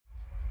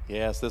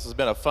Yes, this has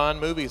been a fun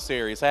movie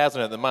series,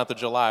 hasn't it, in the month of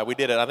July? I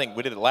think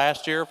we did it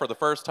last year for the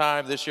first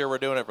time. This year we're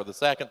doing it for the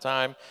second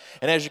time.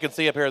 And as you can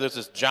see up here, there's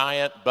this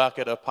giant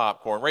bucket of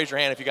popcorn. Raise your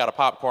hand if you got a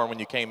popcorn when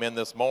you came in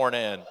this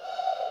morning.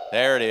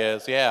 There it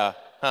is, yeah.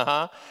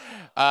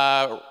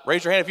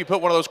 Raise your hand if you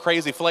put one of those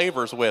crazy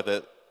flavors with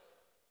it.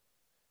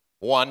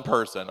 One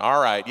person. All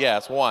right,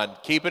 yes, one.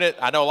 Keeping it,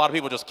 I know a lot of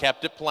people just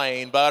kept it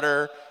plain,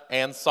 butter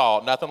and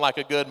salt. Nothing like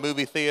a good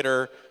movie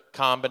theater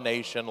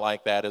combination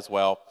like that as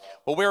well.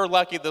 Well, we were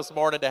lucky this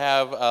morning to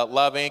have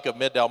Love Inc. of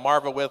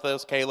Mid-Delmarva with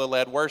us. Kayla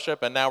led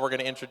worship, and now we're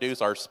going to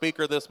introduce our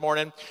speaker this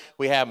morning.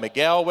 We have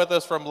Miguel with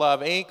us from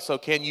Love Inc., so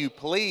can you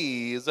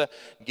please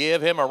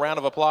give him a round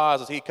of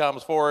applause as he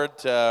comes forward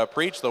to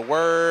preach the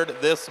word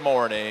this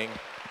morning.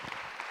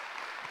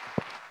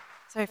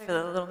 Sorry for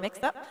the little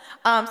mix-up.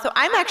 So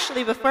I'm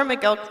actually, before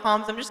Miguel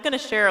comes, I'm just going to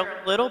share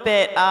a little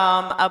bit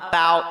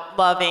about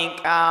Love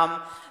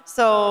Inc.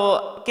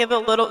 So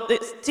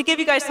to give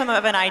you guys some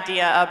of an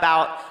idea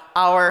about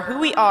who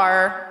we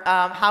are,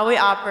 how we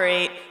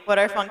operate, what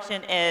our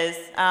function is,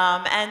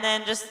 and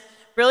then just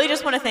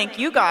want to thank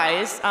you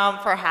guys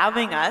for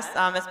having us.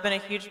 It's been a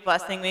huge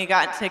blessing. We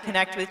got to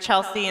connect with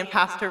Chelsea and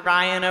Pastor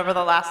Ryan over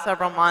the last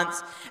several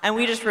months, and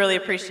we just really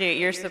appreciate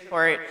your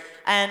support.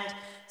 And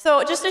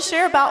so just to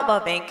share about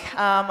Love Inc.,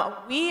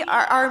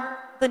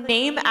 the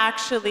name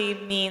actually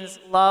means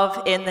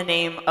love in the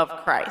name of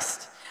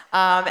Christ.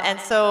 And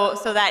so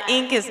that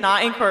Inc. is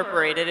not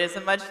incorporated. It's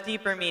a much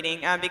deeper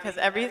meaning because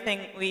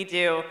everything we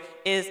do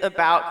is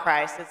about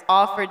Christ. It's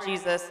all for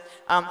Jesus,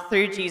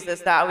 through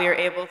Jesus, that we are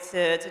able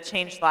to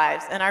change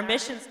lives. And our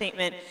mission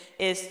statement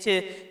is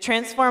to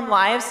transform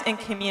lives and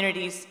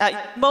communities,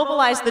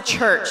 mobilize the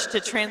church to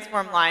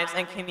transform lives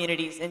and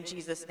communities in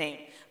Jesus' name.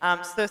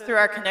 So through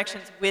our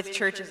connections with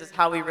churches is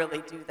how we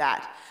really do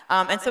that.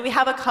 And so we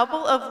have a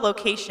couple of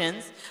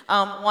locations.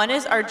 One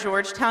is our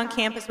Georgetown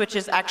campus, which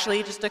is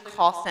actually just a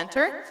call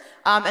center.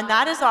 And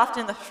that is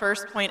often the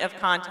first point of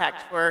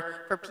contact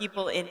for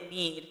people in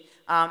need.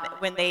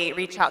 When they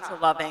reach out to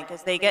Love Inc.,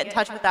 as they get in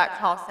touch with that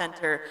call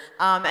center.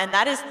 And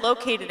that is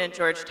located in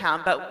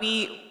Georgetown, but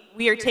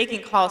we are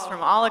taking calls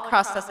from all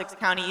across Sussex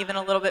County, even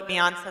a little bit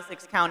beyond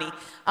Sussex County.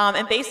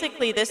 And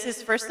basically, this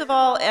is, first of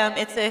all,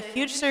 it's a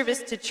huge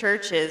service to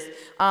churches.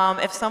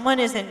 If someone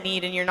is in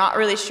need and you're not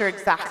really sure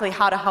exactly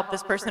how to help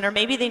this person, or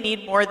maybe they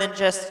need more than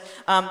just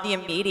the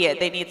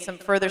immediate, they need some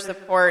further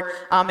support,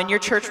 and your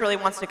church really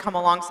wants to come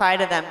alongside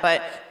of them,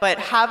 but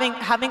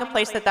having a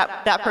place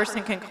that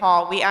person can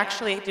call, we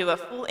actually do a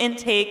full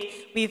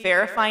intake, we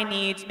verify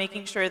needs,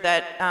 making sure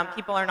that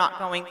people are not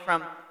going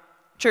from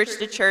church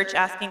to church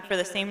asking for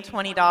the same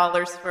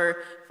 $20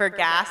 for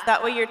gas.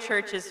 That way your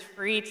church is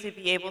free to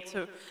be able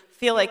to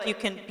feel like you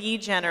can be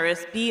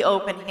generous, be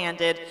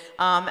open-handed,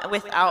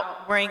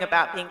 without worrying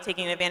about being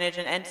taken advantage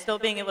and still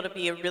being able to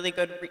be a really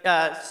good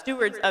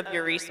stewards of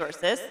your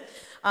resources.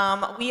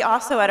 We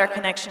also, at our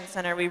Connection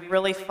Center, we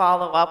really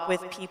follow up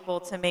with people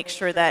to make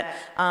sure that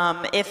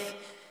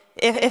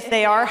if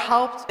they are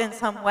helped in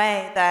some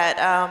way,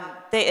 that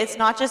it's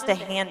not just a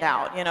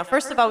handout. You know,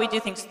 first of all, we do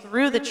things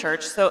through the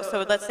church.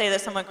 So let's say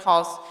that someone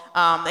calls,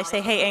 they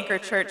say, "Hey, Anchor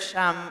Church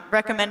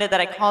recommended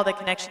that I call the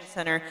Connection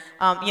Center."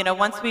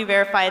 Once we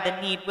verify the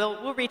need,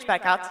 we'll reach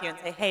back out to you and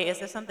say, "Hey, is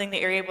this something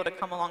that you're able to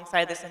come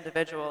alongside this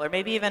individual?" Or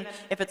maybe even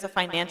if it's a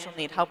financial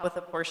need, help with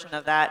a portion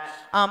of that.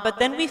 But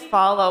then we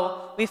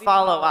follow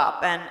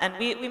up, and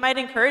we might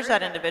encourage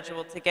that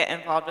individual to get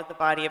involved with the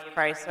body of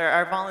Christ.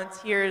 Our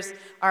volunteers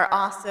are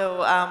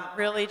also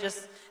really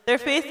just, they're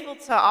faithful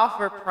to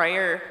offer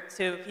prayer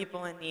to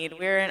people in need.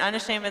 We're an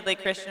unashamedly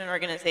Christian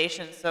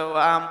organization, so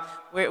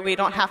we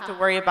don't have to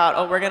worry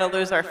about, we're going to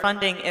lose our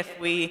funding if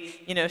we,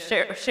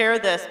 share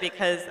this,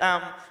 because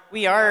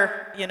we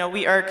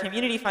are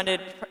community funded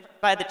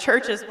by the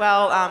church as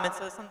well, and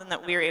so it's something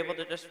that we're able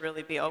to just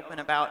really be open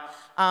about.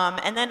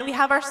 And then we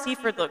have our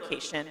Seaford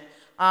location,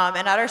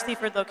 and at our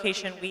Seaford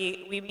location,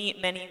 we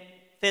meet many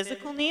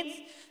physical needs.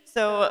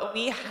 So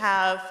we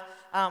have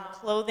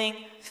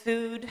clothing,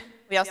 food.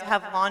 We also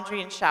have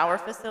laundry and shower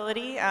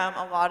facility.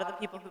 A lot of the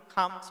people who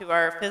come to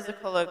our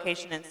physical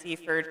location in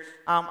Seaford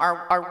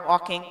are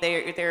walking.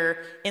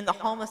 They're in the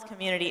homeless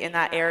community in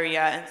that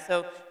area. And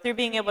so through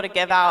being able to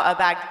give out a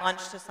bagged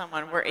lunch to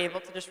someone, we're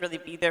able to just really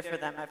be there for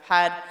them. I've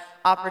had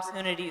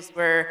opportunities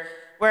where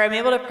I'm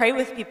able to pray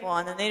with people,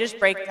 and then they just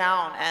break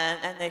down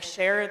and they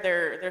share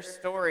their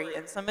story.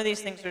 And some of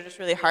these things are just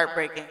really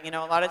heartbreaking.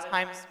 A lot of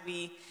times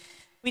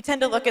we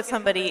tend to look at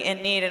somebody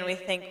in need and we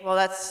think, well,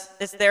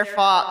 it's their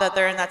fault that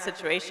they're in that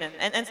situation.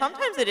 And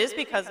sometimes it is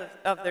because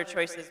of their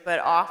choices, but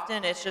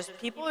often it's just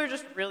people are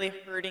just really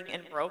hurting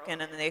and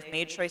broken, and they've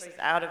made choices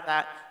out of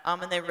that,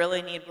 and they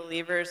really need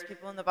believers,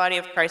 people in the body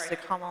of Christ, to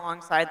come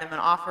alongside them and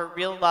offer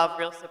real love,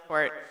 real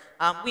support.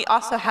 We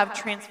also have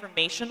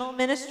transformational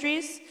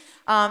ministries,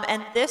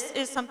 and this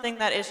is something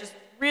that is just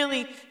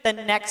really the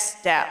next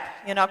step,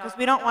 because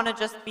we don't want to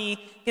just be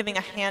giving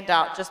a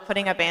handout, just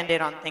putting a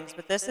Band-Aid on things,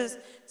 but this is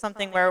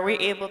something where we're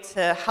able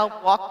to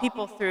help walk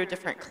people through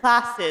different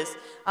classes,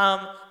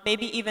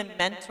 maybe even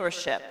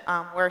mentorship,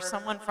 where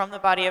someone from the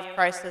body of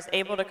Christ is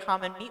able to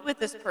come and meet with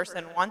this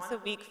person once a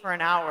week for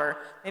an hour,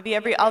 maybe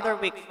every other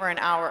week for an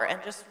hour, and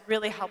just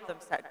really help them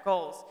set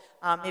goals.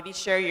 Maybe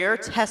share your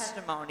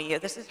testimony.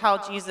 This is how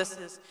Jesus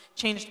has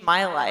changed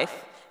my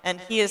life. And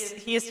he is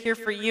here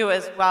for you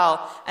as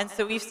well. And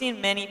so we've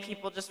seen many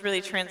people just really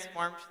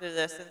transformed through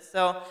this. And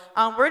so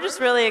we're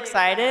just really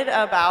excited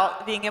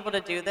about being able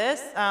to do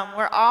this.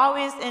 We're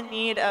always in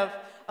need of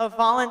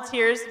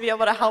volunteers to be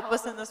able to help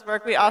us in this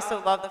work. We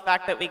also love the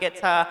fact that we get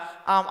to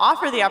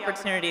offer the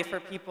opportunity for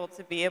people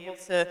to be able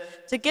to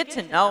get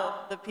to know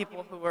the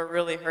people who are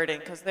really hurting,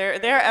 because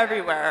they're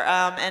everywhere.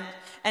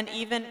 And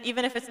even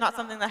if it's not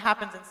something that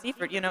happens in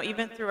Seaford,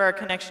 even through our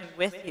connection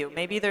with you,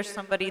 maybe there's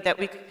somebody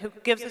who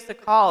gives us a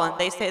call and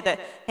they say that,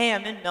 hey,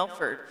 I'm in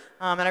Milford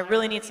and I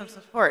really need some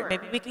support.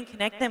 Maybe we can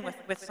connect them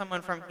with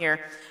someone from here.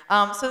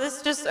 So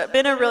this has just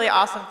been a really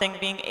awesome thing,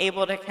 being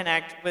able to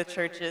connect with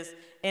churches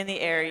in the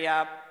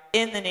area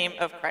in the name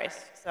of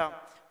Christ. So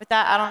with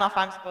that, I don't know if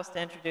I'm supposed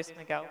to introduce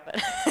Miguel,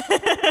 but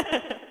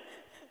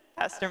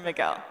Pastor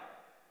Miguel.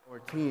 Our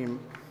team.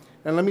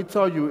 And let me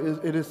tell you,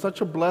 it is such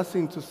a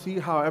blessing to see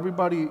how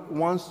everybody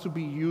wants to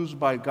be used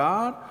by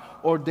God,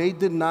 or they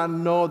did not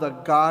know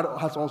that God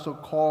has also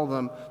called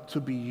them to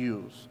be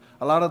used.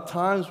 A lot of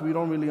times we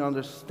don't really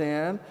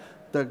understand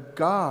that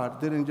God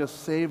didn't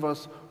just save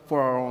us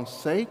for our own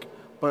sake,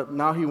 but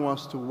now he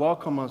wants to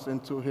welcome us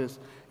into his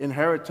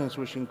inheritance,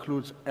 which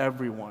includes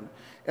everyone.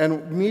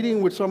 And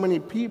meeting with so many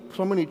people,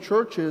 so many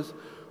churches,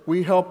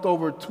 we helped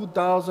over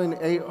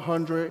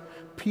 2,800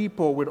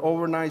 people with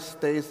overnight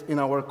stays in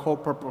our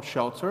co-purpose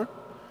shelter.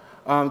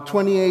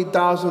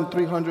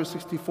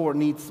 28,364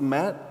 needs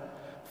met.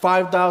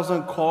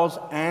 5,000 calls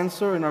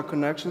answered in our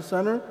connection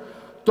center.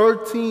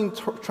 13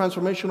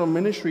 transformational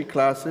ministry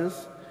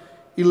classes.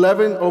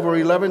 Over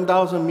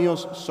 11,000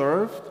 meals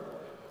served.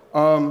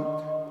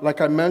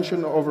 Like I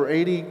mentioned, over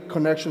 80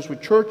 connections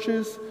with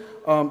churches,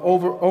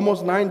 over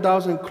almost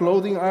 9,000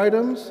 clothing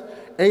items,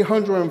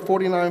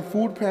 849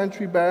 food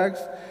pantry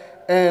bags.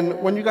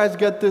 And when you guys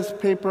get this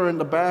paper in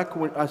the back,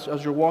 as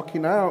you're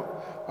walking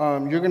out,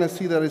 you're going to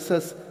see that it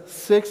says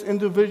 6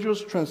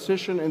 individuals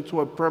transition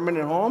into a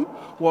permanent home.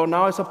 Well,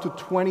 now it's up to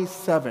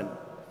 27.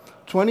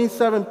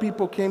 27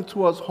 people came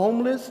to us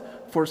homeless,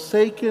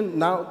 forsaken,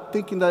 not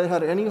thinking that they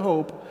had any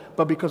hope,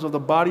 but because of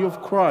the body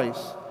of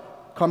Christ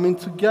coming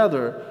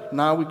together,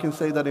 now we can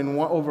say that in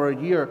over a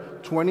year,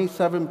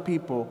 27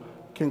 people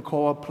can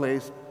call a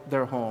place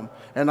their home.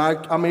 And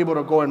I'm able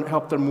to go and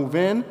help them move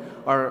in,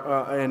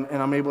 and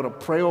I'm able to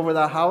pray over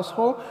that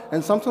household.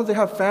 And sometimes they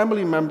have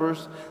family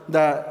members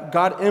that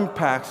God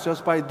impacts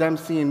just by them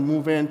seeing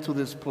move into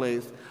this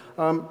place.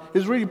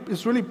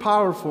 It's really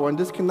powerful, and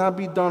this cannot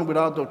be done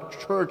without the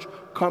church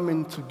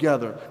coming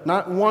together.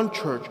 Not one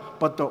church,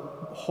 but the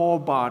whole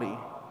body.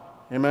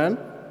 Amen?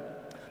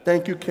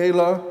 Thank you,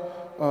 Kayla.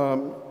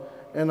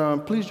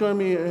 Please join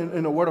me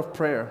in a word of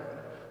prayer.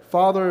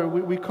 Father,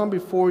 we come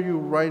before you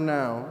right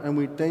now, and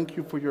we thank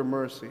you for your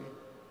mercy.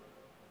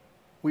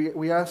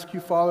 We ask you,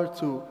 Father,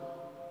 to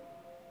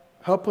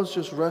help us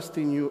just rest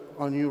on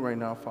you right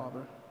now,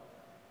 Father.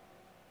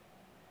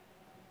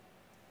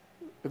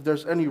 If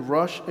there's any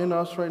rush in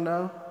us right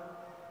now,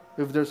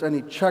 if there's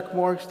any check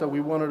marks that we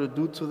wanted to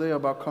do today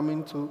about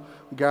coming to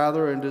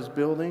gather in this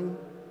building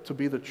to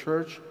be the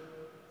church,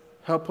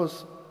 help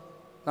us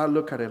not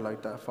look at it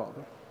like that,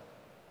 Father.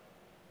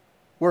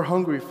 We're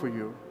hungry for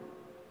you.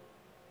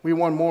 We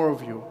want more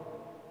of you.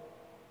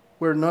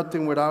 We're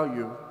nothing without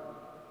you.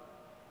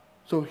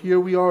 So here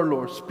we are,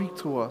 Lord. Speak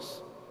to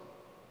us.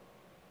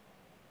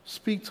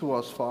 Speak to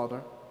us,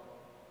 Father.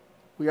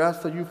 We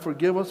ask that you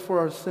forgive us for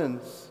our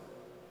sins,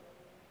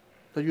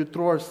 that you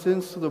throw our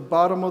sins to the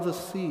bottom of the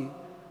sea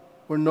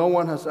where no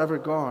one has ever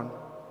gone.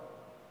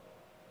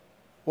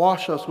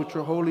 Wash us with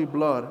your holy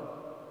blood.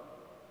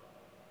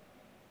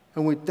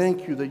 And we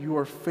thank you that you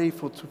are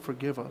faithful to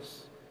forgive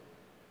us.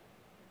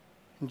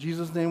 In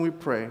Jesus' name we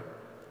pray.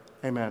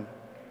 Amen.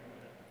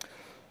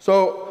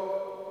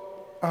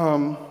 So,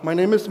 my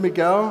name is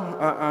Miguel.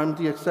 I'm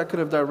the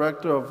Executive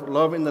Director of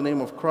Love in the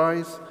Name of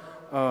Christ.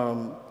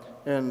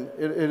 And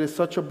it is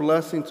such a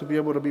blessing to be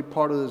able to be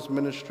part of this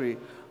ministry.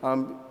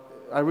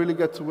 I really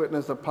get to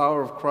witness the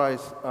power of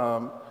Christ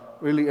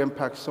really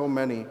impacts so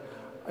many.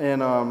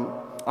 And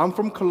I'm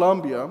from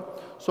Colombia.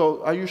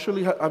 So I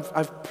usually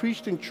I've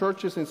preached in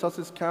churches in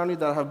Sussex County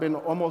that have been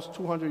almost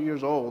 200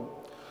 years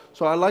old.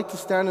 So I like to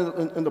stand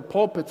in the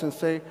pulpits and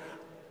say,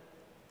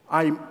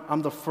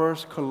 I'm the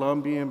first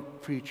Colombian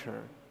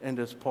preacher in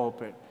this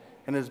pulpit,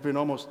 and it's been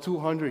almost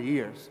 200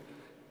 years.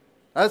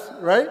 That's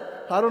right?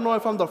 I don't know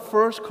if I'm the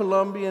first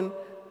Colombian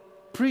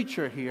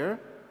preacher here.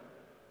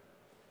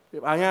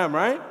 I am,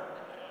 right?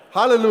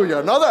 Hallelujah.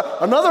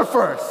 Another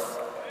first.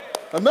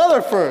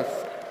 Another first.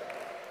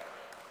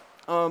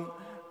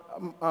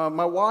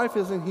 My wife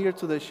isn't here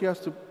today. She has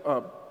to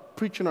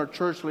preach in our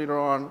church later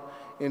on.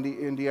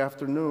 in the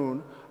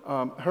afternoon.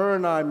 Her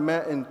and I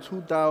met in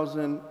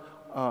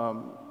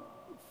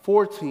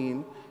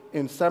 2014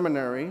 in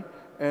seminary,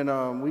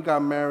 and we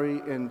got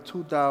married in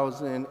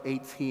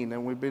 2018.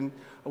 And we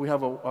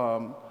have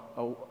a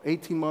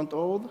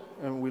 18-month-old,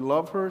 and we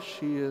love her.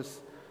 She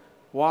is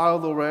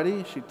wild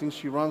already. She thinks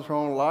she runs her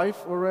own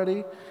life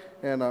already.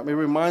 And it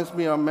reminds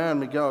me of, man,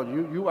 Miguel,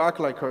 you act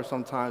like her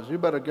sometimes. You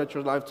better get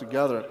your life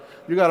together.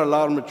 You got a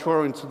lot of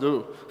maturing to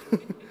do.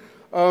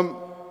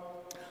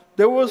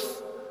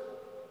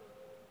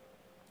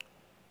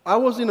 I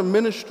was in a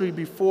ministry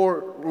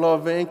before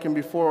Love Inc. and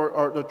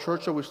before the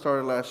church that we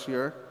started last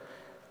year.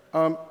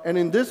 And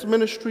in this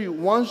ministry,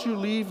 once you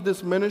leave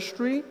this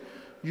ministry,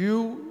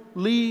 you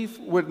leave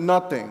with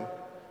nothing,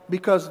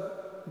 because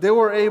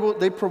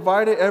they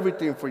provided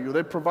everything for you.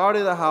 They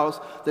provided the house,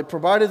 they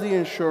provided the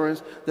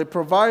insurance, they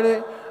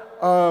provided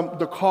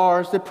the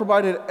cars, they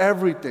provided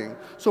everything.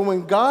 So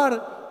when God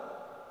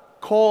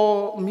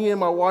called me and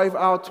my wife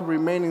out to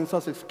remain in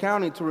Sussex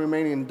County, to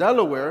remain in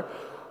Delaware,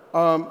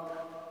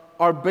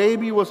 our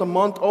baby was a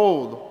month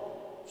old.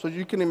 So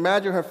you can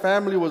imagine her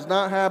family was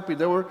not happy.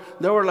 There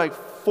were like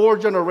 4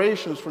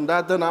 generations from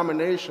that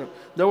denomination.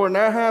 They were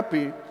not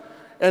happy.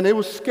 And it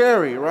was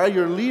scary, right?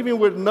 You're leaving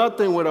with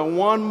nothing with a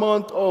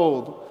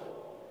 1-month-old.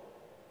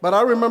 But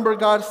I remember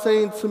God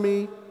saying to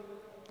me,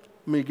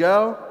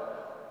 Miguel,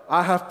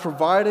 I have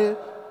provided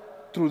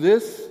through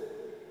this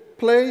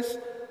place.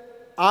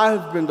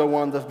 I've been the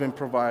one that's been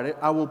provided.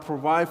 I will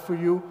provide for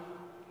you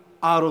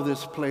out of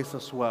this place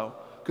as well,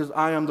 because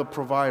I am the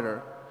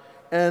provider.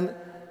 And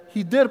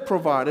he did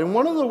provide. And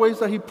one of the ways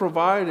that he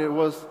provided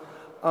was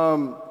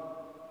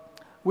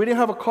we didn't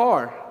have a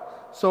car.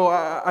 So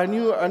I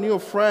knew a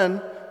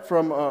friend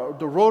from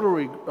the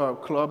Rotary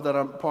Club that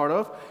I'm part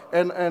of,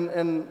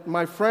 and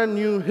my friend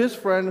knew his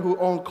friend who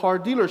owned car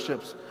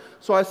dealerships.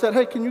 So I said,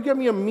 hey, can you get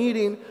me a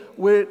meeting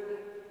with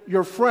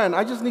your friend?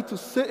 I just need to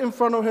sit in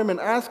front of him and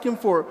ask him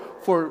for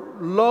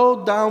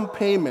low down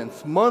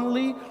payments,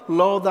 monthly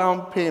low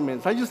down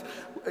payments. I just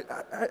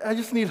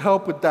need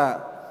help with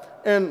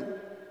that. And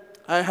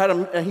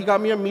and he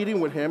got me a meeting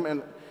with him,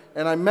 and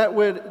I met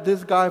with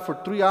this guy for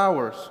 3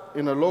 hours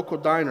in a local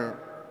diner.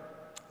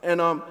 And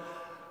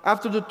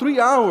after the 3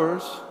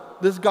 hours,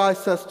 this guy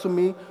says to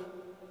me,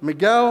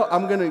 Miguel,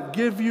 I'm going to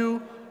give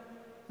you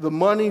the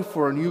money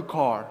for a new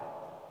car.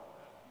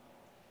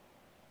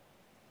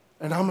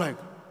 And I'm like,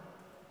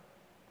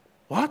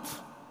 what?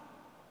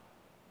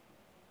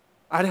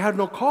 I had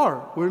no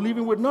car. We're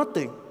leaving with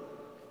nothing.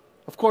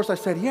 Of course, I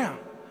said, yeah.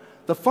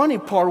 The funny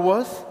part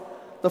was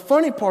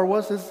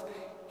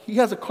he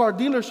has a car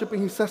dealership,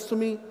 and he says to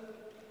me,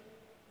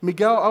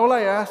 Miguel, all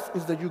I ask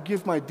is that you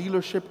give my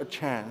dealership a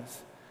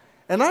chance.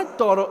 And I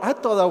thought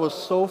that was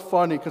so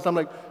funny, because I'm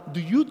like, do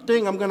you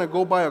think I'm gonna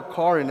go buy a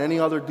car in any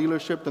other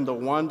dealership than the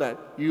one that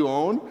you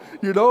own?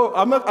 You know,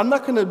 I'm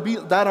not gonna be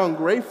that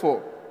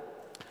ungrateful.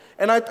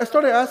 And I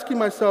started asking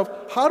myself,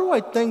 how do I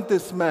thank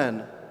this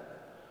man?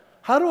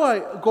 How do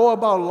I go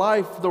about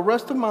life, the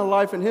rest of my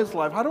life and his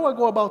life? How do I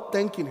go about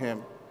thanking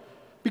him?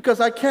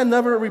 Because I can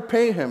never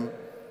repay him.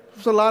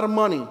 It's a lot of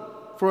money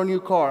for a new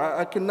car.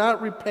 I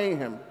cannot repay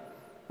him,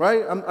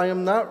 right? I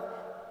am not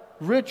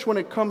rich when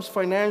it comes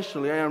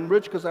financially. I am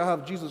rich because I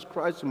have Jesus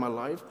Christ in my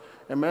life.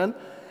 Amen?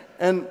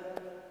 And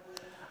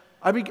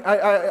I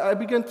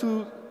began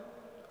to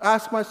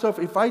ask myself,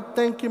 if I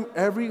thank him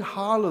every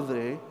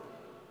holiday,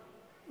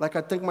 like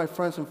I thank my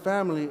friends and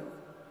family,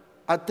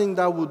 I think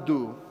that would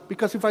do.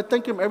 Because if I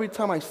thank him every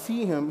time I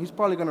see him, he's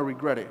probably going to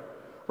regret it.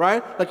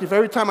 Right? Like if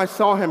every time I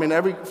saw him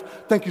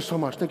thank you so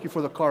much, thank you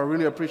for the car, I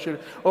really appreciate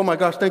it. Oh my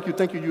gosh, thank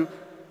you.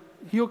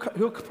 He'll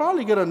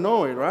probably get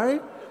annoyed, right?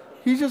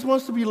 He just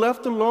wants to be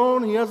left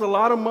alone. He has a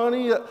lot of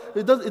money.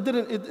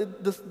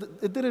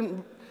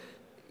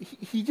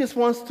 He just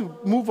wants to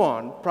move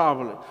on,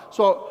 probably.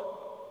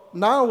 So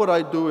now what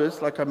I do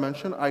is, like I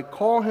mentioned, I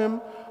call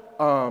him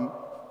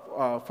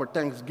for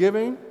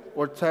Thanksgiving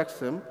or text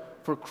him.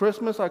 For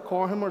Christmas, I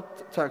call him or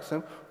text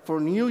him. For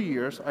New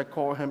Year's, I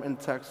call him and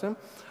text him.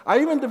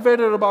 I even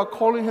debated about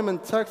calling him and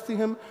texting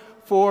him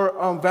for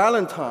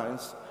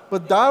Valentine's,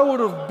 but that would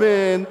have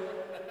been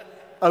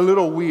a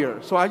little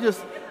weird. So I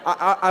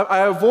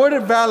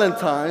avoided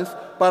Valentine's,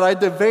 but I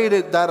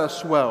debated that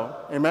as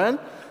well. Amen?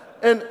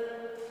 And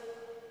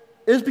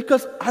it's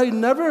because I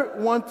never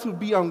want to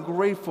be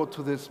ungrateful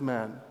to this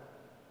man.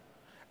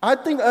 I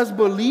think as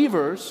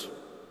believers,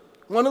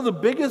 one of the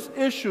biggest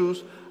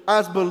issues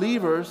as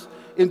believers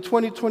in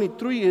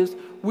 2023 is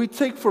we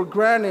take for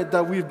granted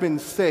that we've been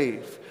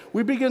saved.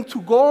 We begin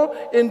to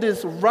go in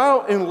this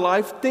route in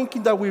life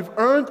thinking that we've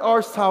earned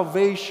our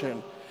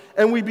salvation.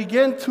 And we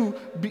begin to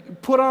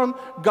put on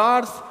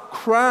God's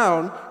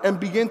crown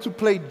and begin to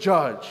play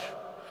judge.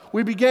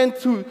 We begin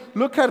to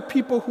look at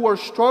people who are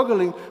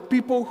struggling,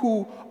 people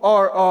who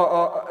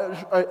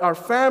are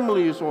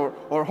families or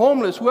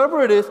homeless,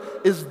 whoever it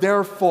is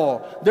their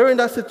fault. They're in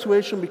that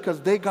situation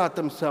because they got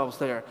themselves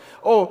there.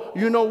 Oh,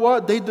 you know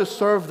what? They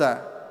deserve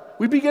that.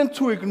 We begin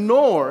to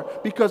ignore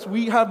because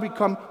we have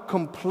become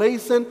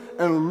complacent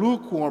and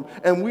lukewarm,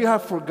 and we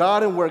have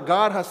forgotten where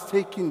God has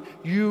taken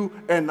you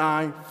and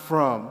I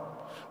from.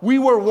 We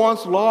were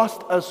once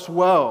lost as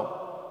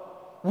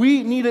well.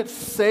 We needed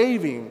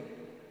saving.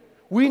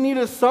 We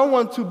needed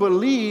someone to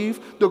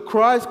believe that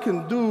Christ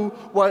can do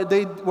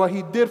what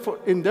he did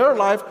in their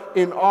life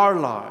in our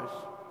lives.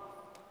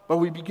 But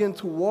we begin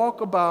to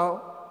walk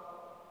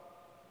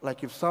about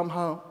like if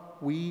somehow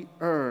we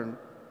earn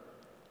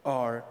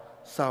our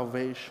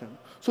salvation.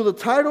 So the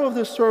title of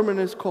this sermon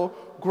is called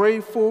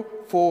Grateful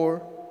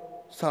for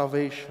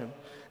Salvation.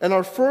 And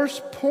our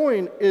first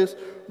point is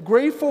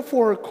grateful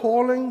for a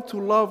calling to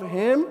love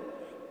Him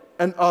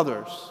and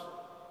others.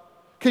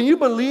 Can you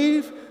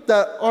believe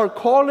that our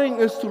calling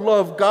is to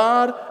love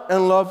God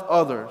and love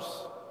others?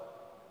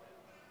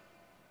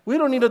 We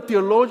don't need a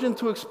theologian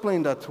to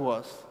explain that to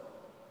us.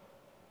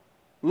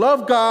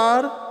 Love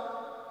God,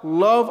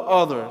 love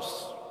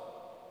others.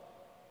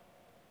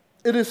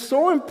 It is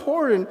so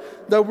important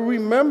that we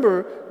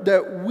remember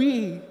that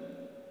we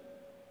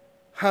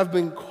have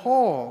been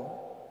called.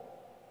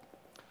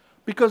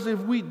 Because if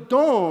we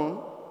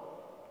don't,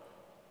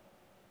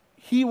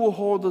 He will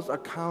hold us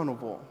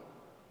accountable.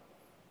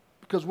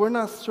 Because we're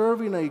not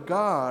serving a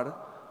God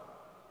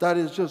that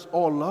is just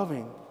all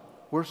loving.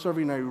 We're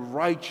serving a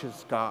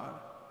righteous God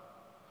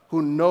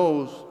who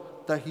knows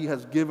that He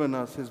has given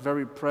us His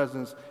very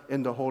presence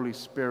in the Holy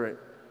Spirit.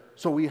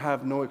 So we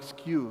have no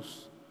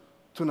excuse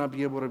to not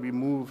be able to be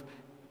moved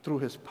through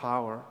His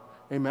power.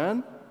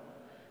 Amen?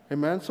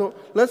 Amen? So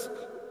let's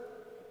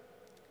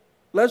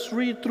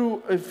read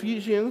through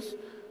Ephesians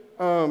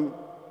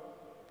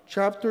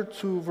chapter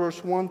 2,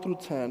 verse 1 through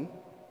 10.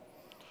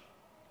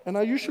 And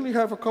I usually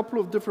have a couple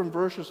of different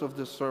versions of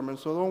this sermon,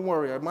 so don't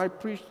worry. I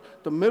might preach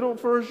the middle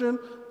version,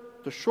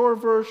 the short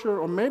version,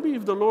 or maybe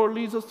if the Lord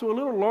leads us to a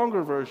little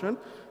longer version.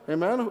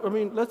 Amen? I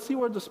mean, let's see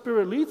where the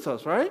Spirit leads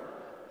us, right?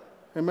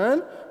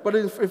 Amen? But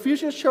in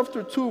Ephesians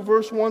chapter 2,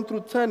 verse 1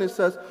 through 10, it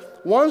says,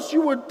 once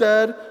you were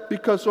dead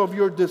because of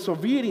your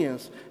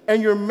disobedience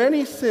and your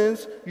many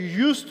sins, you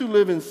used to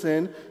live in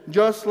sin,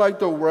 just like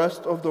the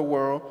rest of the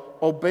world,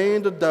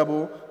 obeying the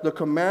devil, the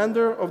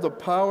commander of the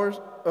powers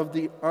of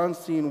the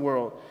unseen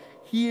world.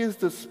 He is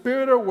the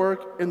spirit at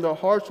work in the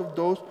hearts of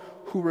those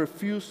who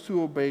refuse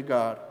to obey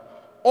God.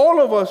 All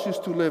of us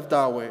used to live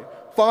that way,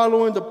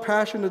 following the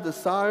passionate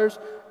desires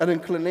and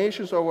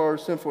inclinations of our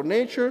sinful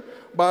nature.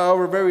 By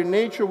our very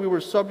nature, we were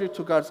subject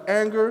to God's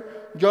anger,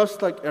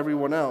 just like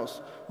everyone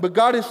else. But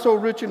God is so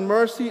rich in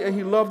mercy, and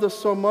He loved us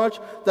so much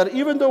that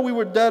even though we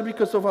were dead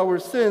because of our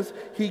sins,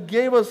 He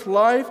gave us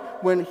life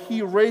when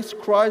He raised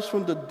Christ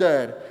from the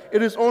dead.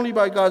 It is only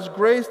by God's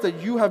grace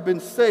that you have been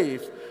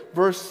saved.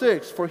 Verse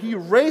 6, for He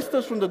raised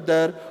us from the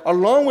dead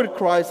along with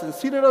Christ and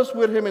seated us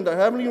with Him in the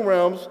heavenly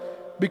realms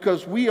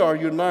because we are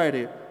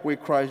united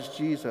with Christ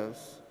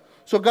Jesus.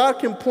 So God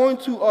can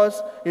point to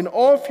us in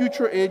all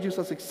future ages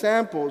as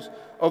examples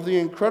of the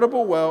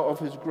incredible well of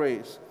His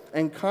grace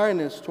and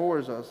kindness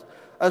towards us,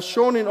 as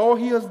shown in all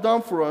He has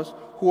done for us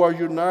who are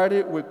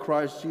united with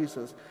Christ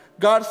Jesus.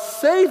 God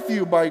saved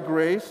you by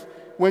grace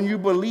when you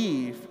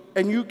believe,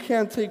 and you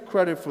can't take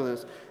credit for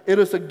this. It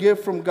is a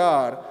gift from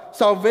God.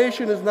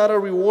 Salvation is not a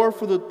reward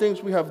for the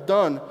things we have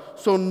done,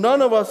 so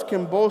none of us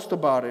can boast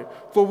about it,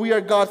 for we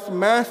are God's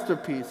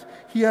masterpiece.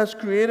 He has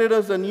created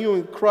us anew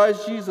in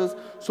Christ Jesus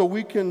so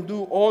we can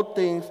do all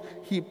things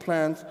He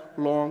plans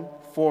long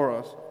for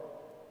us.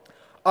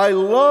 I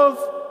love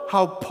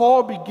how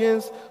Paul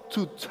begins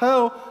to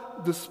tell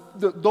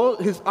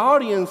his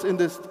audience in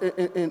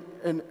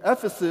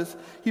Ephesus.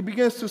 He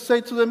begins to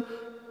say to them,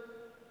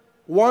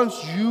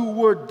 once you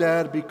were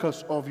dead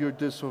because of your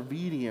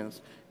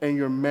disobedience and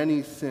your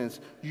many sins.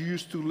 You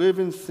used to live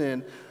in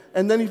sin.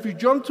 And then if you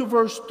jump to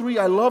verse 3,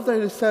 I love that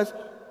it says,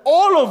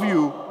 all of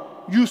you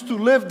used to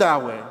live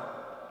that way.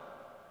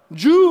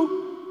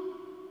 Jew,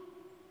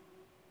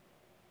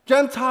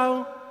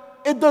 Gentile,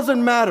 it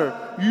doesn't matter.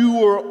 You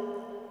were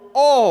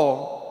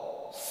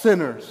all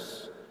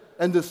sinners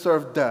and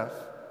deserve death.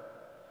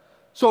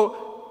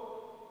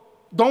 So,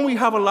 don't we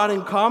have a lot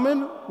in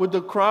common with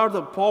the crowd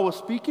that Paul was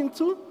speaking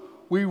to?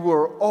 We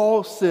were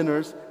all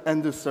sinners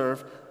and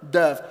deserve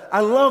death.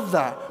 I love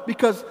that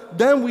because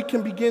then we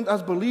can begin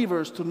as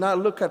believers to not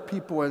look at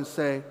people and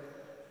say,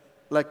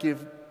 like if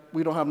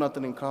we don't have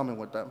nothing in common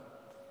with them.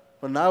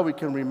 But now we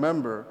can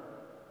remember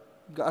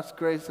God's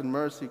grace and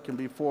mercy can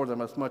be for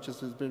them as much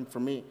as it's been for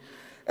me.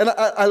 And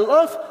I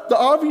love the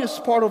obvious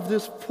part of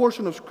this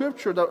portion of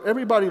Scripture that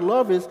everybody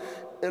loves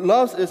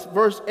is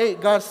verse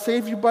 8. God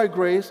saved you by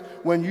grace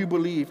when you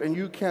believe, and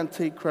you can't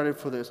take credit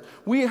for this.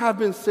 We have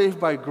been saved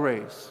by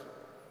grace.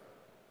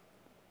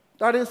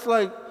 That is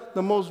like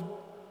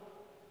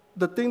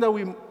the thing that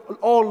we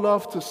all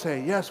love to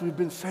say. Yes, we've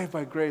been saved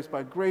by grace.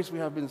 By grace we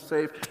have been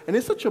saved. And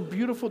it's such a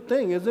beautiful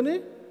thing, isn't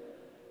it?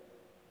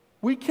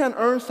 We can't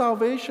earn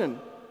salvation.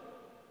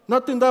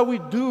 Nothing that we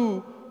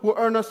do will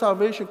earn us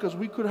salvation because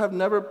we could have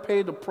never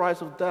paid the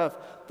price of death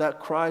that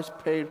Christ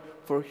paid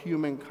for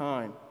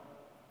humankind.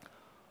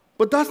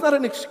 But that's not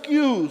an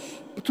excuse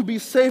to be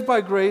saved by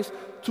grace,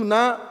 to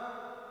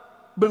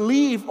not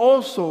believe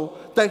also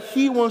that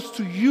he wants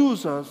to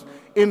use us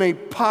in a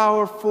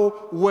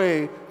powerful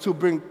way to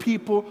bring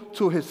people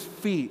to his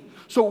feet.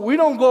 So we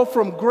don't go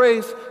from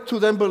grace to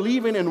then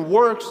believing in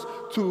works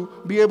to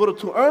be able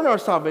to earn our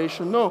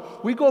salvation. No,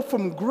 we go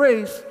from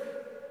grace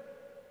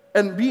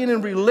and being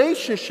in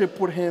relationship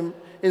with him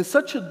in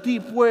such a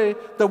deep way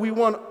that we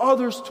want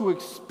others to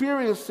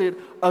experience it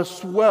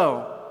as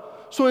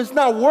well. So it's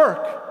not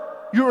work.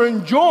 You're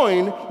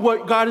enjoying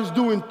what God is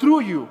doing through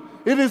you.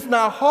 It is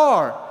not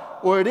hard.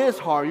 Or it is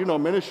hard. You know,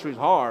 ministry is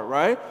hard,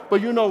 right? But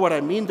you know what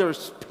I mean.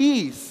 There's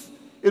peace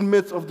in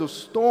midst of the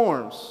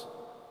storms.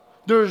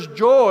 There's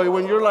joy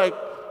when you're like,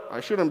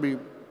 I shouldn't be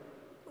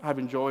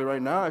having joy right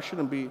now. I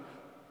shouldn't be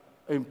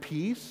in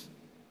peace.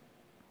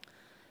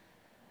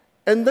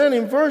 And then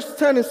in verse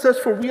 10 it says,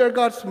 for we are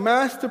God's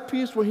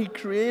masterpiece when he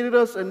created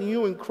us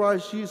anew in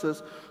Christ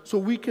Jesus, so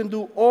we can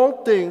do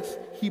all things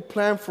he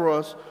planned for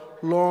us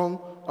long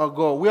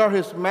ago. We are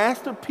his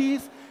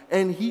masterpiece,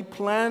 and he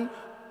planned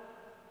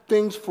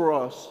things for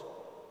us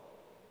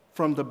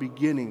from the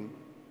beginning.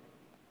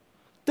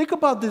 Think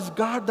about this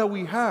God that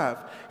we have.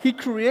 He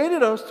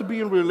created us to be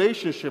in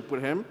relationship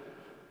with him.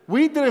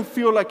 We didn't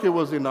feel like it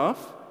was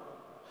enough.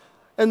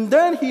 And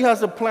then he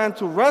has a plan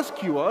to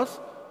rescue us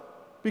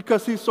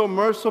because he's so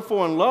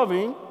merciful and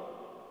loving.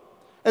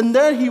 And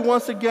then he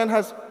once again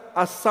has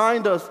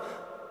assigned us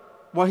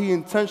what he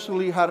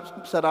intentionally had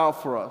set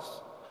out for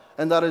us.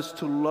 And that is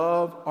to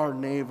love our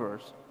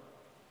neighbors.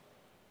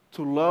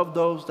 To love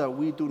those that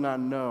we do not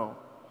know.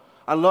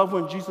 I love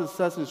when Jesus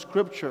says in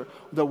Scripture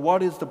that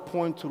what is the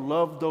point to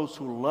love those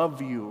who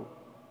love you?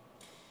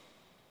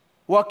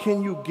 What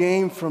can you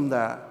gain from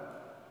that?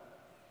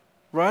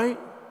 Right?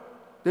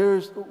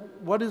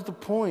 What is the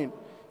point?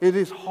 It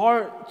is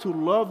hard to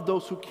love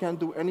those who can't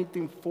do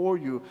anything for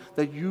you,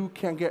 that you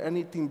can't get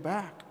anything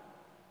back.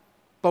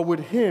 But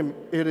with him,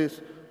 it is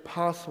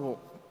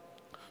possible.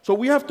 So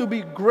we have to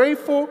be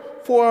grateful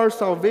for our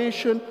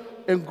salvation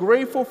and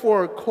grateful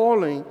for our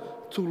calling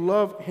to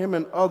love him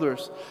and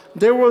others.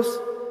 There was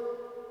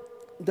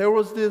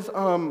this,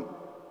 I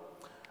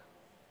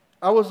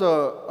was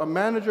a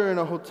manager in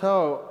a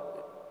hotel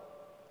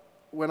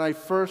when I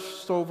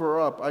first sober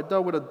up. I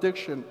dealt with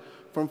addiction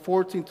from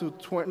 14 to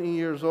 20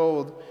 years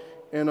old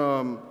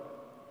in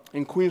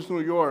Queens,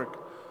 New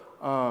York.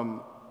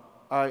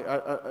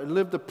 I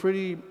lived a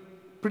pretty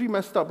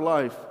messed up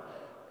life.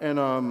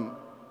 And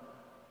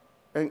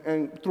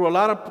through a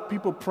lot of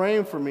people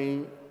praying for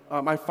me,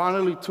 I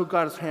finally took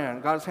God's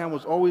hand. God's hand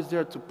was always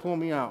there to pull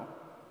me out.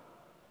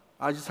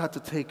 I just had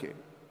to take it.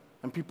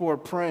 And people were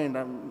praying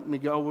that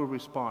Miguel would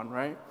respond,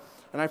 right?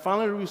 And I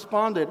finally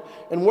responded.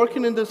 And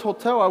working in this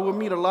hotel, I would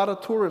meet a lot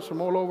of tourists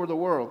from all over the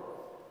world.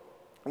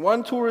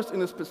 One tourist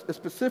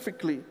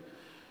specifically,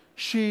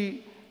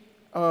 she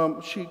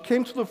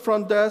came to the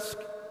front desk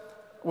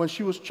when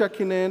she was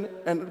checking in,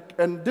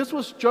 and this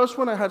was just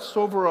when I had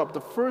sobered up,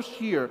 the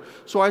first year.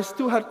 So I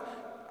still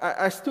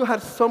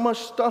had so much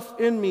stuff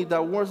in me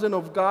that wasn't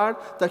of God,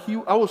 that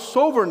I was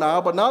sober now,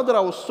 but now that I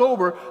was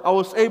sober, I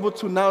was able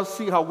to now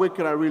see how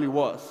wicked I really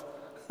was.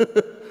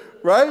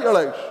 Right? You're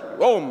like,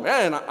 oh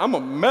man, I'm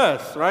a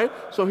mess, right?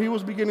 So he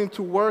was beginning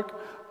to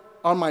work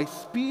on my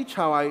speech,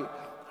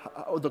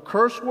 the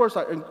curse words.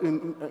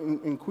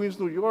 In Queens,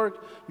 New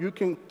York, you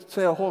can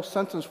say a whole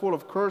sentence full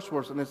of curse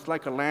words, and it's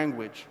like a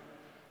language.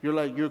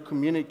 You're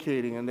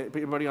communicating, and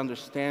everybody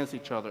understands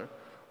each other,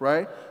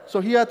 right? So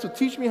he had to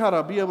teach me how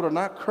to be able to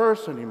not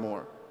curse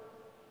anymore.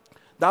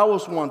 That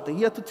was one thing.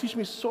 He had to teach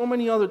me so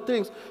many other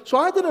things. So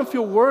I didn't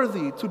feel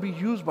worthy to be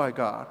used by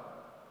God.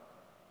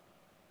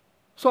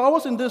 So I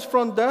was in this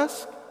front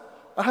desk.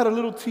 I had a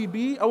little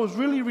TV. I was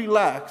really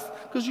relaxed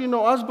because,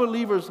 us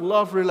believers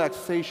love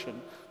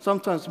relaxation,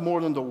 sometimes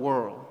more than the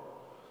world.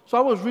 So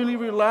I was really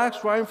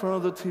relaxed right in front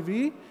of the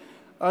TV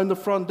in the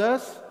front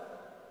desk.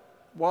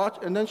 Watch,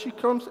 and then she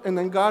comes, and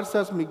then God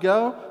says,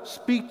 Miguel,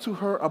 speak to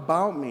her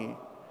about me.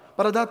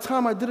 But at that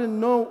time, I didn't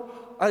know,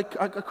 I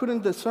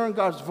couldn't discern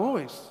God's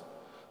voice.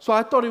 So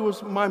I thought it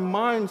was my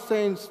mind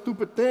saying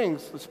stupid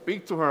things.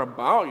 Speak to her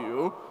about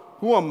you.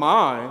 Who am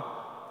I?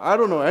 I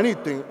don't know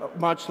anything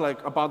much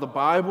like about the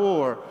Bible,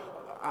 or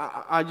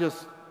I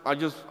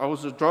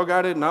was a drug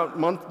addict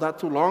not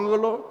too long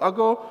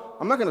ago.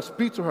 I'm not going to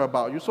speak to her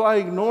about you. So I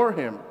ignore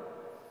him.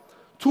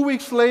 2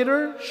 weeks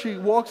later, she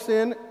walks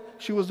in.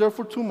 She was there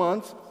for 2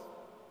 months,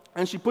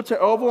 and she puts her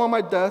elbow on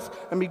my desk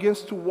and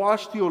begins to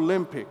watch the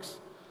Olympics.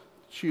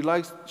 She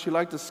liked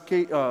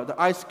the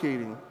ice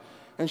skating,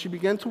 and she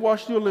began to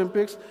watch the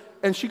Olympics,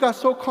 and she got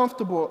so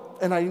comfortable,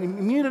 and I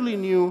immediately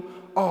knew,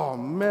 oh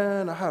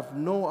man, I have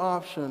no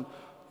option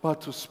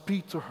but to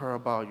speak to her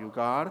about you,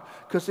 God,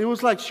 because it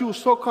was like she was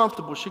so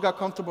comfortable. She got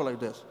comfortable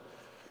like this,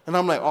 and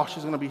I'm like, oh,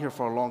 she's gonna be here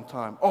for a long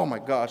time. Oh my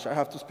gosh, I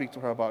have to speak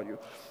to her about you,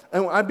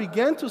 and I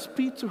began to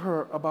speak to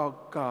her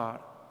about God.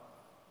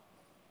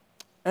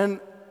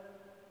 And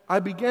I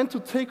began to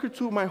take her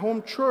to my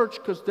home church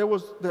because there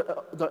was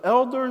the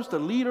elders, the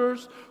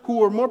leaders who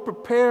were more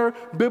prepared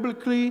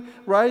biblically,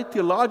 right,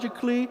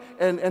 theologically,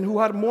 and who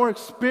had more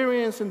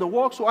experience in the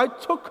walk. So I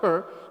took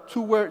her to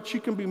where she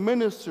can be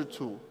ministered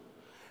to.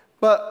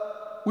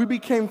 But we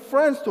became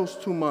friends those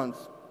 2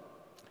 months.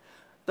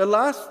 The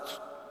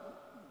last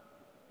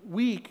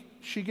week,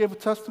 she gave a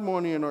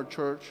testimony in our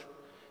church,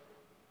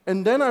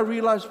 and then I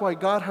realized why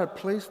God had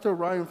placed her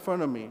right in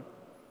front of me.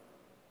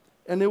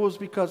 And it was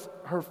because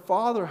her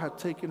father had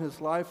taken his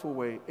life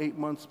away 8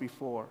 months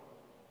before.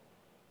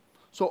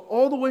 So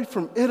all the way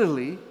from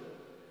Italy,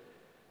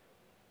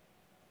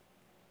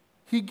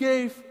 he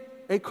gave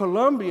a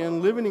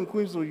Colombian living in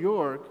Queens, New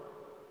York,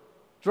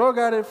 drug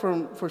addict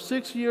for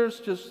 6 years,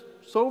 just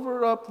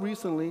sobered up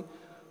recently,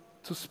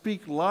 to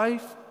speak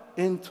life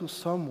into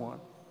someone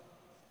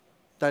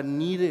that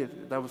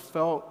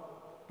felt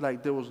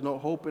like there was no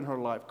hope in her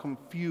life,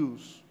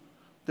 confused.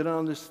 Didn't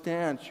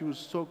understand. She was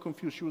so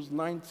confused. She was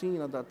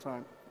 19 at that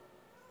time.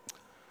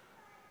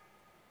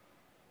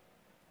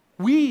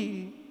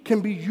 We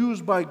can be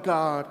used by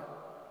God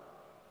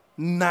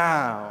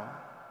now.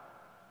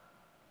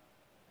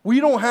 We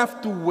don't have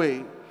to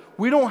wait.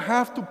 We don't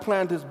have to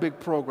plan these big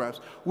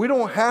programs. We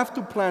don't have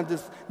to plan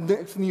this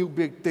next new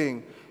big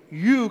thing.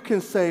 You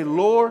can say,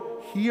 Lord,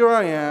 here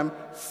I am,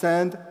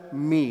 send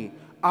me.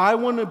 I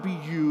want to be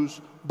used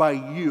by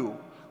you.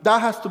 That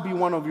has to be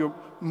one of your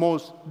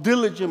most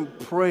diligent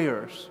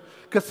prayers,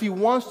 because he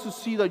wants to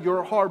see that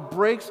your heart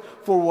breaks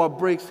for what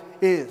breaks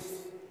his.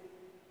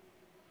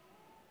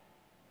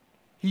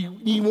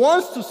 He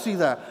wants to see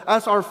that.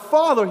 As our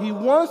Father, he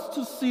wants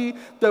to see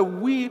that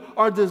we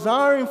are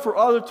desiring for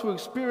others to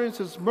experience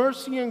his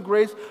mercy and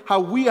grace how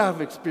we have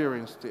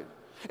experienced it.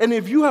 And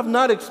if you have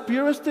not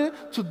experienced it,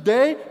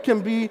 today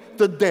can be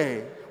the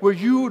day where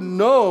you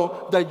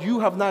know that you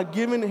have not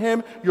given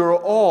him your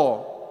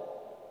all.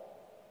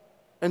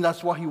 And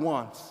that's what he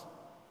wants,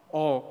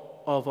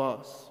 all of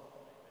us.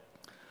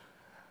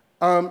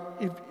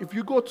 If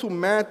you go to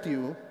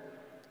Matthew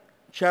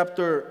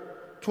chapter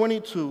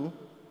 22,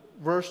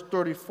 verse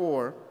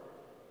 34,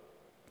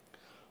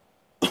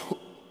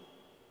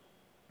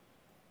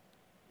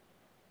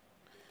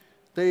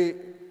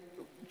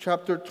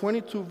 chapter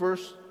 22,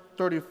 verse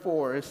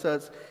 34, it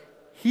says,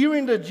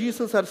 hearing that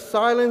Jesus had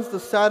silenced the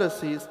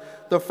Sadducees,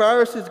 the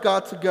Pharisees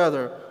got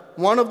together.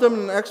 One of them,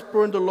 an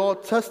expert in the law,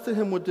 tested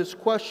him with this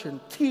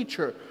question,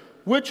 Teacher,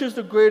 which is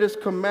the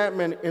greatest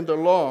commandment in the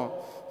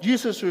law?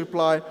 Jesus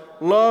replied,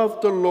 love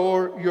the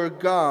Lord your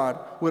God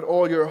with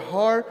all your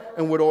heart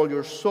and with all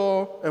your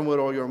soul and with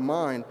all your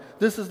mind.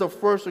 This is the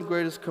first and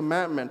greatest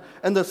commandment.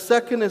 And the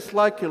second is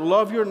like it,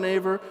 love your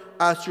neighbor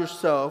as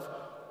yourself.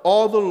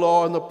 All the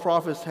law and the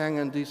prophets hang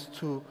on these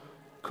two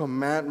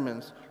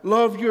commandments.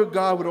 Love your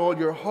God with all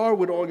your heart,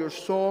 with all your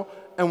soul,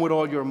 and with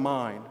all your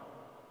mind.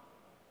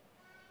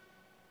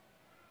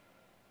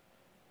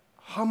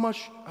 How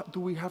much do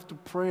we have to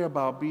pray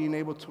about being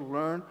able to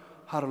learn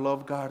how to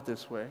love God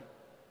this way?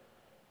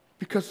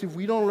 Because if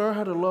we don't learn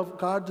how to love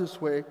God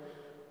this way,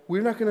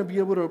 we're not going to be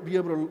able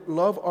to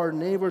love our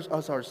neighbors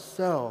as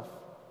ourselves.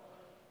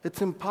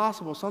 It's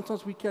impossible.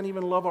 Sometimes we can't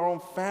even love our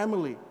own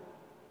family.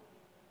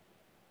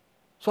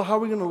 So how are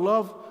we going to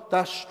love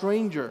that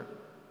stranger?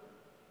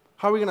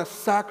 How are we going to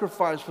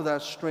sacrifice for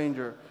that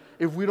stranger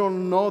if we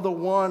don't know the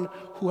one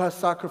who has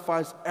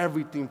sacrificed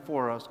everything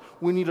for us?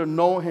 We need to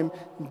know him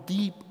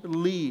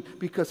deeply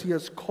because he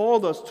has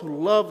called us to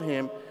love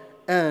him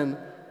and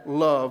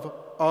love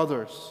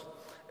others.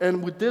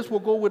 And with this,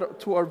 we'll go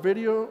to our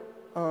video.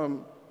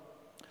 I'm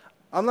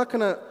not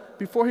going to,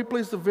 before he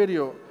plays the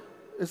video,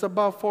 it's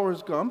about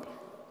Forrest Gump,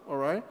 all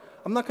right?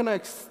 I'm not going to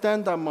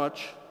extend that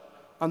much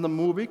on the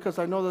movie because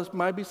I know there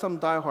might be some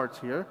diehards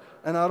here,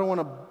 and I don't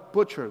want to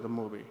butcher the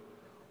movie,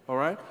 all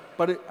right?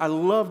 But I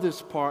love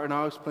this part, and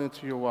I'll explain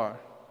to you why.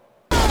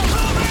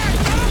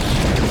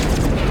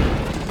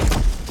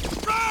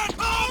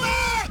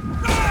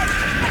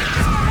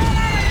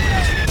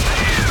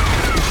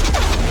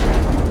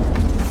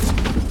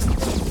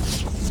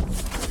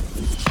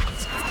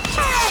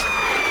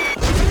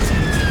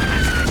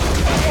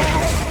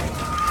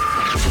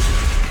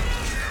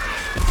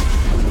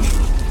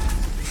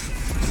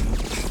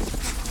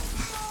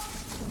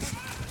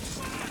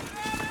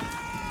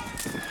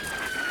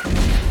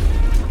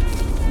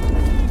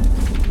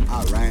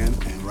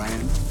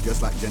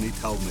 Just like Jenny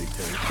told me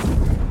to.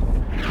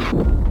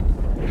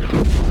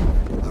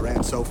 I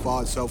ran so far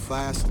and so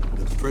fast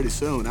that pretty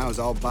soon I was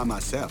all by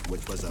myself,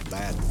 which was a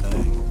bad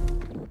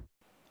thing.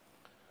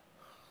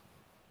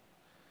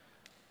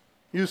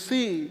 You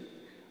see,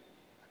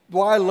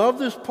 why I love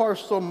this part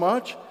so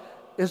much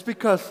is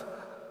because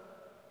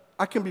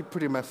I can be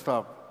pretty messed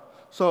up.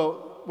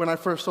 So when I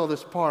first saw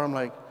this part, I'm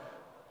like,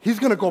 he's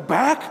gonna go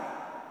back?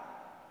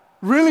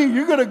 Really?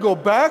 You're gonna go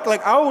back?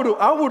 Like I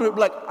would have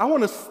like, I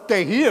wanna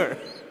stay here.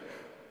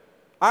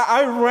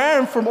 I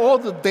ran from all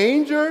the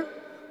danger,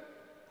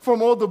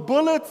 from all the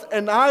bullets,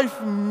 and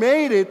I've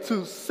made it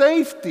to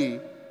safety.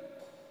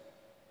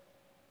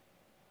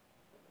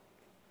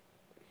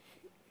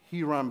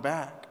 He ran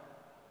back.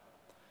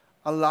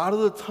 A lot of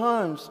the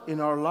times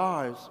in our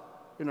lives,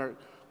 in our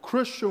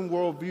Christian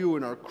worldview,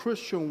 in our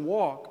Christian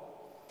walk,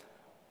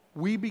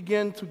 we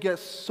begin to get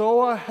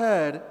so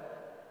ahead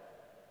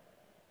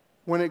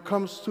when it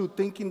comes to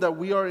thinking that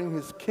we are in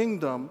His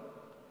kingdom,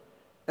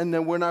 and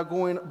then we're not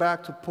going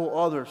back to pull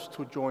others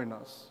to join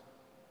us.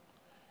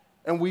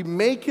 And we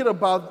make it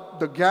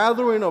about the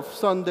gathering of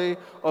Sunday,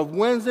 of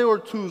Wednesday or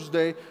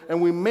Tuesday, and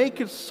we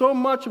make it so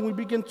much and we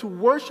begin to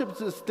worship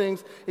these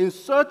things in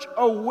such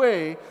a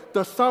way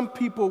that some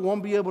people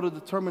won't be able to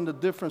determine the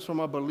difference from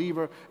a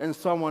believer and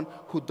someone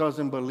who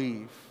doesn't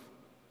believe.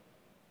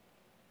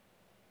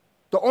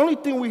 The only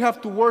thing we have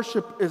to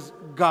worship is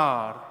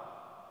God.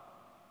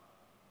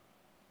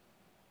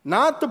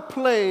 Not the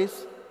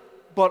place,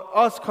 but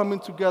us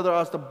coming together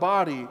as the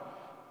body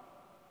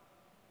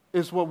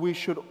is what we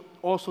should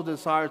also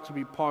desire to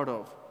be part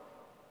of.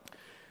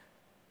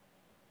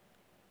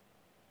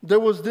 There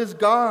was this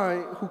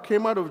guy who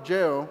came out of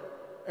jail,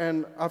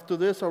 and after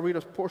this I'll read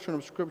a portion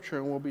of scripture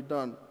and we'll be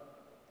done.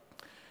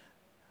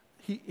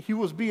 He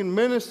was being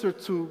ministered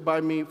to by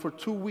me for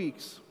 2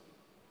 weeks.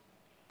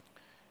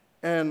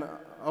 And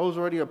I was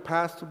already a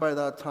pastor by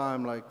that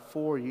time, like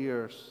 4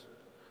 years.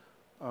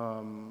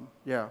 And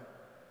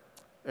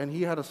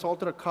he had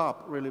assaulted a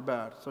cop really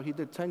bad, so he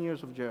did 10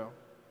 years of jail.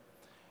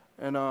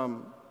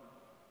 And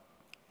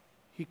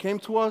he came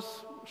to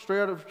us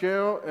straight out of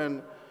jail,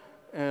 and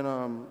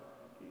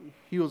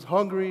he was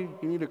hungry,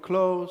 he needed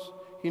clothes,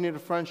 he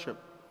needed friendship.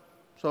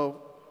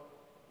 So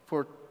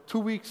for 2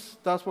 weeks,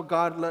 that's what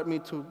God led me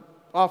to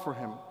offer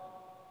him.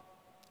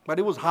 But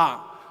it was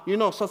hot. You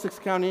know, Sussex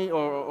County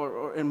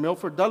or in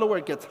Milford, Delaware,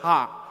 it gets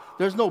hot.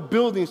 There's no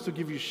buildings to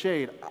give you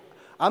shade.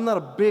 I'm not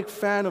a big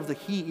fan of the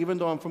heat, even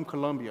though I'm from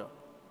Colombia.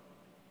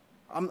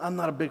 I'm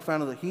not a big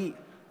fan of the heat.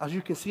 As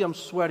you can see, I'm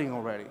sweating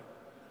already.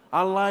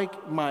 I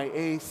like my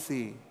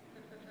AC.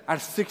 At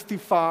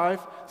 65,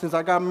 since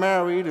I got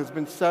married, it's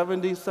been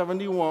 70,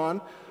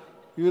 71.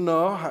 You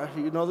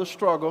know the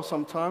struggle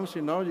sometimes,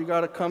 you you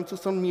got to come to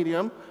some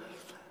medium.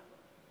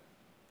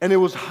 And it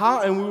was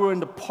hot, and we were in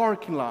the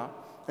parking lot.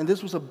 And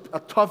this was a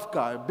tough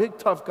guy, a big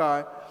tough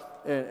guy,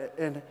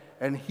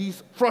 and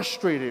he's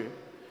frustrated.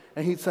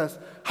 And he says,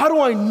 how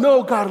do I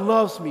know God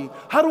loves me?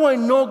 How do I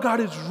know God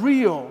is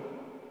real?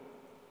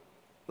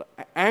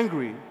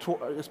 Angry,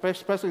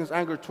 especially his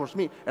anger towards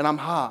me, and I'm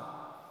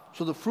hot.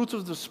 So the fruits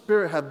of the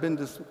Spirit have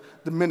been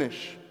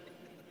diminished.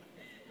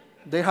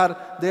 They had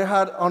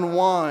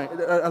unwind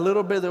a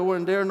little bit. They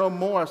weren't there no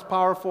more as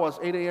powerful as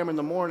 8 a.m. in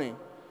the morning.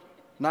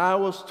 Now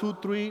it was 2,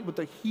 3 with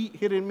the heat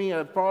hitting me.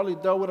 I probably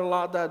dealt with a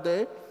lot that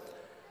day.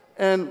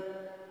 And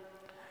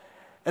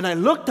I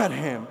looked at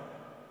him,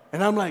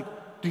 and I'm like,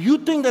 do you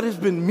think that it's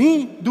been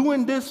me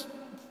doing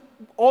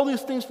all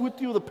these things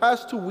with you the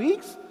past 2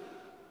 weeks?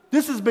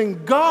 This has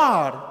been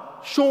God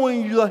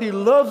showing you that He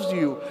loves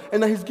you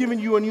and that He's giving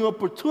you a new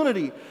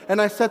opportunity.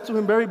 And I said to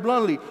him very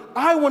bluntly,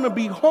 I want to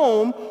be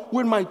home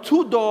with my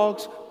 2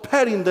 dogs,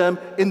 petting them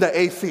in the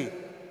AC.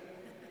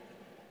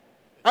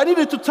 I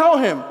needed to tell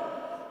him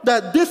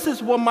that this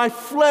is what my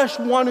flesh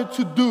wanted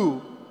to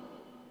do.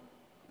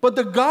 But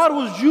that God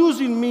was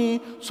using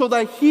me so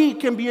that He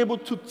can be able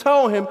to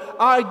tell him,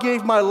 I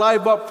gave my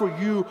life up for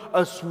you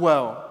as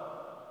well.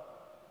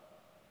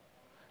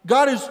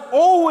 God is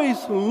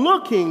always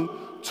looking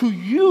to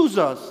use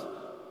us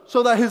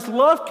so that His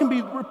love can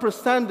be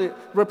represented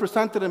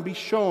and be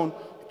shown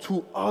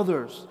to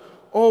others.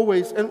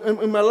 Always. And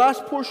in my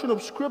last portion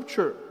of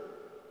Scripture,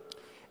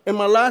 and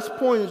my last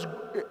point is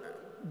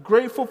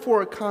grateful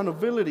for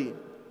accountability.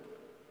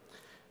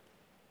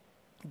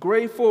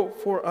 Grateful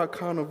for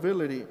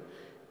accountability.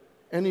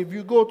 And if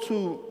you go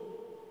to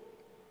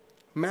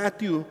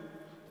Matthew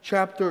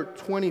chapter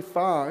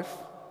 25,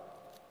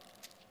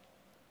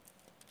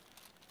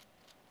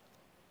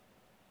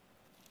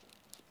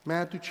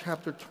 Matthew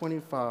chapter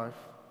 25.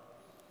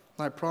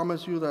 I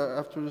promise you that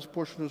after this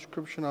portion of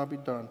Scripture, I'll be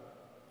done.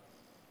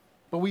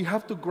 But we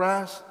have to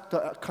grasp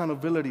the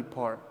accountability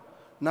part.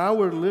 Now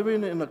we're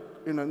living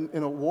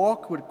in a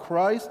walk with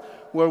Christ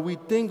where we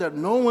think that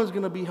no one's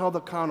going to be held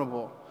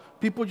accountable.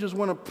 People just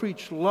want to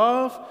preach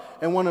love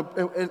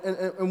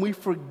and we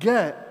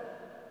forget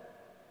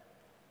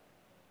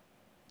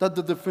that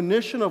the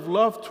definition of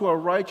love to a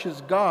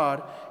righteous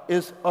God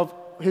is of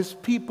His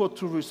people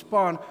to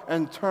respond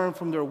and turn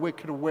from their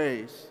wicked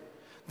ways.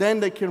 Then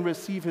they can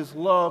receive His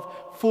love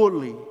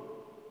fully.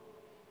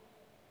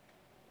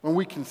 And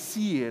we can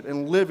see it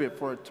and live it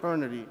for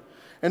eternity.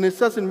 And it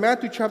says in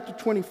Matthew chapter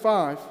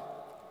 25,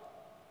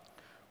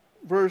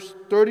 verse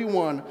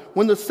 31,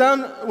 when the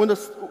Son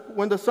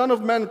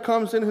of Man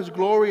comes in His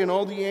glory and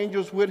all the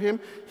angels with Him,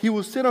 He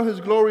will sit on His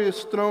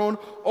glorious throne.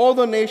 All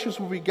the nations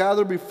will be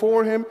gathered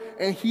before Him,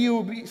 and He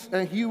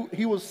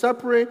will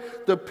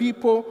separate the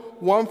people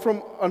one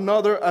from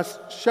another as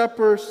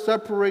shepherds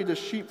separate the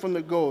sheep from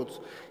the goats.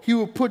 He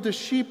will put the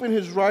sheep in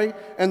His right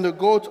and the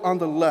goats on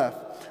the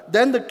left.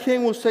 Then the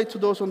king will say to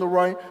those on the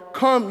right,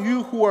 "Come,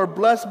 you who are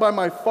blessed by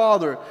my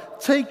Father,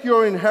 take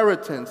your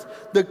inheritance,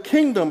 the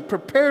kingdom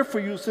prepared for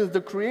you since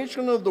the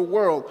creation of the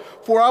world.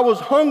 For I was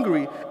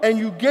hungry, and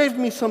you gave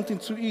me something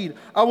to eat.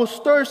 I was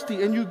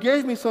thirsty, and you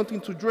gave me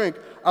something to drink.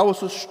 I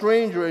was a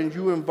stranger, and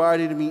you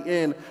invited me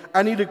in.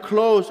 I needed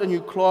clothes, and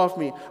you clothed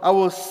me. I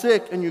was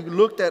sick, and you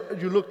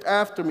looked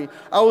after me.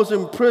 I was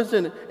in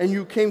prison, and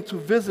you came to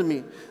visit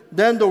me."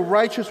 Then the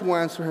righteous will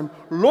answer him,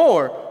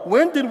 "Lord,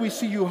 when did we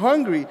see you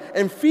hungry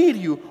and feed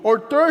you, or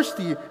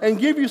thirsty and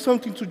give you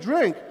something to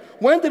drink?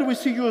 When did we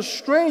see you a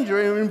stranger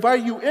and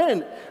invite you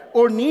in,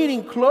 or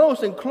needing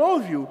clothes and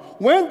clothe you?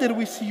 When did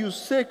we see you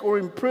sick or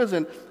in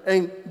prison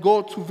and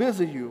go to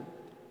visit you?"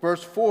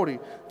 Verse 40,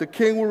 the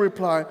king will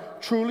reply,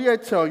 "Truly I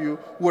tell you,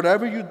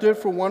 whatever you did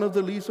for one of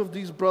the least of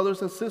these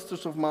brothers and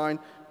sisters of mine,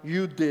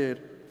 you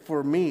did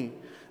for me."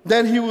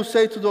 Then he will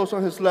say to those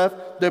on his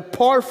left,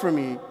 "Depart from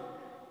me,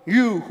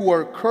 you who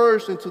are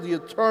cursed, into the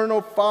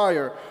eternal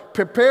fire,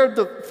 prepared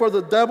for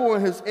the devil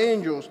and his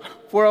angels.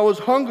 For I was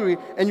hungry,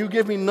 and you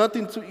gave me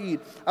nothing to eat.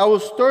 I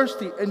was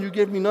thirsty, and you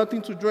gave me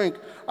nothing to drink.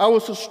 I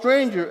was a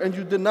stranger, and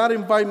you did not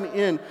invite me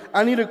in.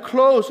 I needed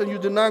clothes, and you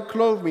did not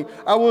clothe me.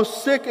 I was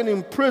sick and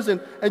in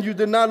prison, and you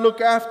did not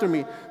look after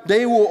me."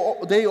 They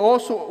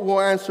also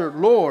will answer,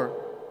 "Lord,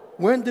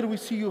 when did we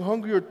see you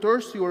hungry or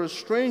thirsty or a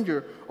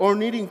stranger or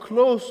needing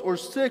clothes or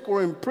sick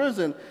or in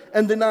prison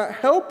and did not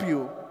help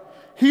you?"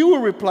 He will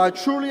reply,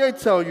 "Truly I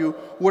tell you,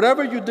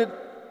 whatever you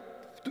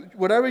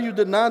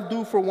did not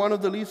do for one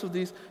of the least of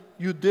these,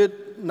 you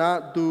did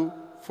not do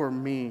for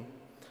me."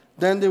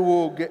 Then they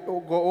will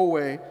go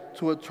away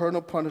to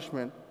eternal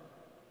punishment,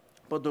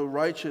 but the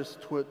righteous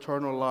to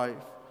eternal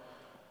life.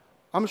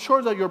 I'm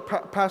sure that your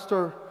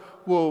pastor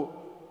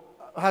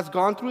has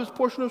gone through this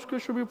portion of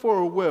Scripture before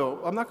or will.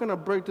 I'm not going to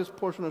break this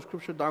portion of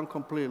Scripture down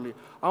completely.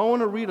 I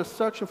want to read a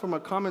section from a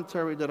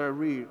commentary that I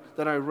read.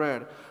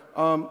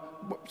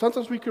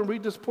 Sometimes we can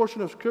read this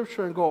portion of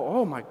Scripture and go,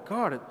 "Oh my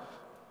God,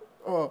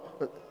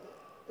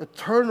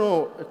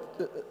 eternal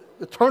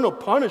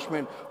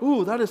punishment.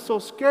 Ooh, that is so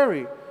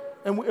scary."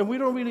 And we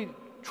don't really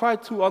try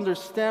to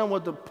understand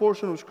what the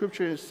portion of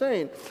Scripture is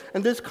saying.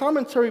 And this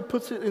commentary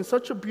puts it in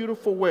such a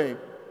beautiful way.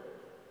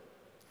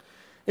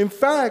 In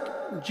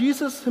fact,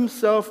 Jesus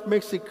himself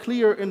makes it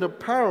clear in the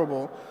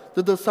parable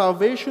that the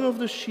salvation of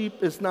the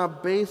sheep is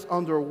not based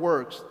on their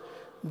works.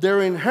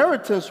 Their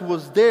inheritance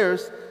was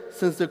theirs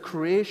since the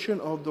creation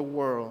of the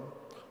world,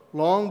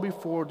 long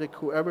before they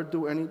could ever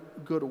do any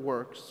good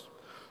works.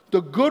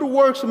 The good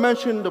works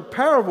mentioned in the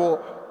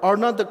parable are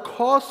not the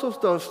cause of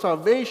the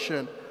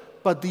salvation,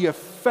 but the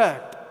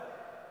effect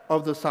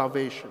of the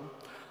salvation.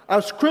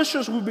 As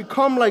Christians, we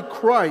become like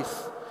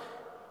Christ.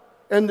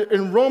 And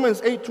in Romans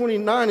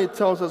 8:29, it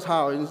tells us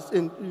how.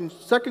 In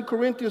 2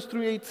 Corinthians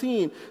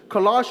 3:18,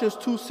 Colossians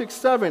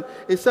 2:6-7,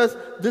 it says,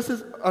 this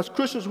is, as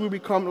Christians, we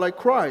become like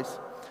Christ.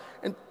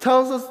 And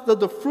tells us that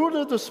the fruit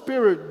of the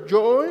Spirit,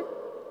 joy,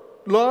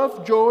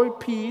 love, joy,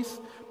 peace,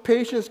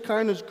 patience,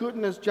 kindness,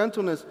 goodness,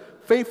 gentleness,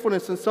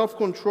 faithfulness, and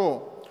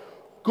self-control.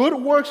 Good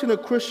works in a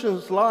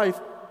Christian's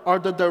life are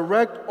the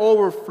direct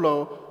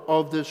overflow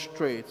of these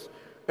traits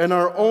and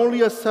are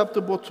only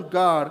acceptable to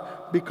God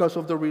because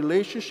of the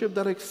relationship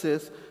that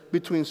exists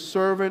between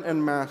servant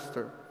and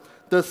master,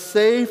 the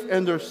saved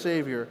and their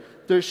Savior,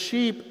 the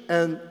sheep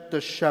and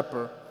the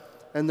shepherd.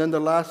 And then the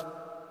last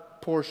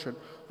portion.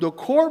 The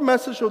core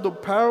message of the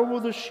parable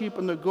of the sheep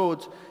and the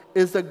goats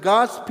is that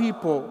God's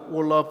people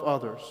will love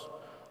others.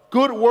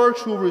 Good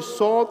works will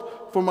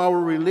result from our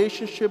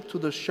relationship to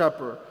the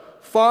shepherd.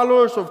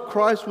 Followers of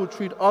Christ will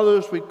treat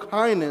others with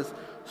kindness,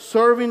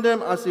 serving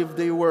them as if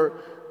they were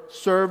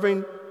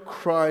serving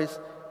Christ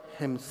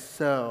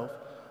himself.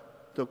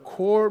 The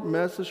core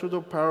message of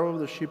the parable of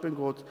the sheep and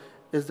goats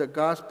is that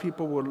God's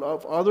people will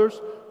love others.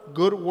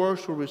 Good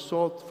works will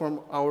result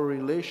from our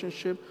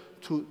relationship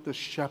to the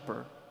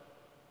shepherd.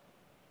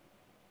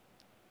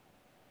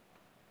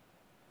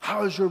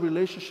 How is your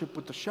relationship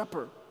with the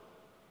shepherd?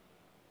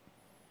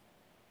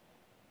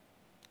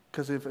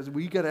 Because if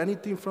we get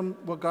anything from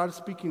what God is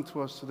speaking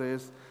to us today,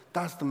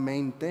 that's the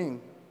main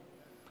thing.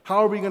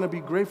 How are we going to be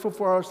grateful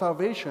for our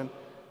salvation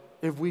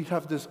if we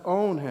have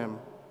disowned him?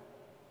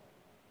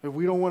 If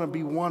we don't want to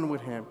be one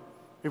with him?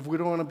 If we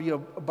don't want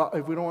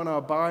to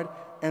abide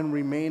and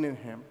remain in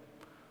him?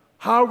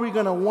 How are we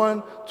going to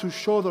want to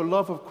show the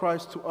love of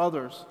Christ to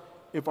others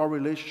if our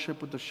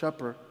relationship with the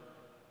shepherd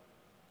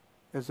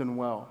isn't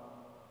well?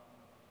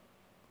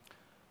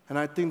 And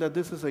I think that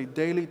this is a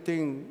daily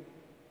thing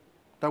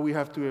that we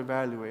have to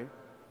evaluate.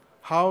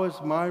 How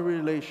is my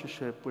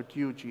relationship with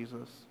you,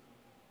 Jesus?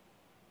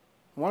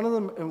 One of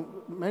them,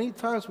 many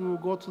times we will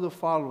go to the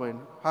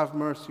following: "Have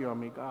mercy on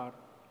me, God."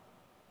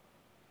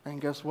 And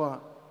guess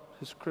what?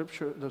 The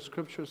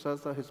scripture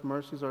says that his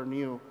mercies are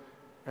new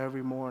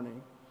every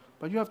morning.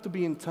 But you have to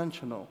be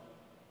intentional.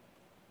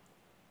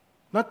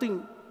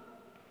 Nothing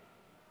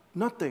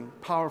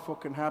powerful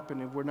can happen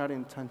if we're not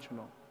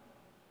intentional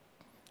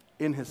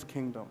in his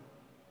kingdom.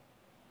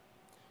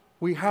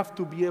 We have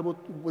to be able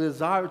to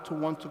desire to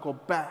want to go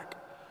back,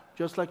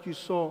 just like you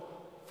saw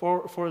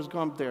Forrest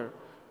Gump there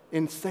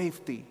in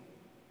safety.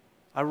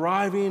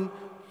 Arriving,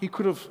 he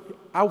could have,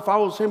 if I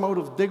was him, I would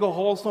have dig a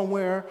hole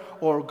somewhere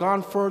or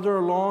gone further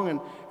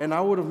along, and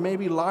I would have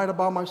maybe lied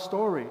about my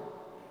story.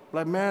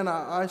 Like, man,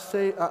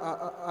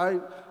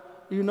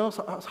 you know,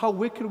 how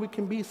wicked we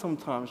can be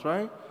sometimes,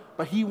 right?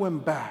 But he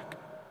went back.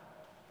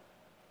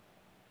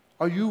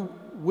 Are you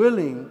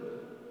willing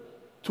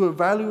to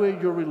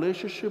evaluate your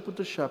relationship with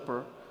the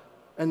shepherd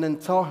and then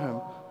tell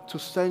him to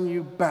send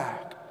you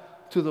back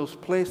to those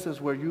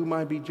places where you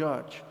might be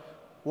judged?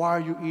 Why are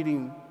you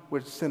eating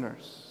with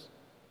sinners?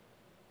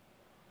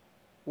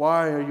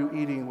 Why are you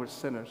eating with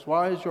sinners?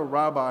 Why is your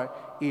rabbi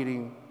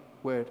eating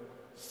with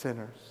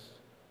sinners?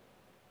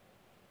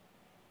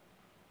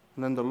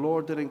 And then the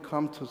Lord didn't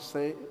come to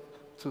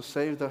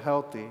save the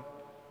healthy,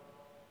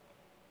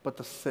 but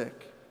the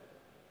sick.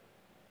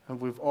 And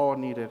we've all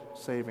needed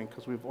saving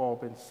because we've all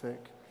been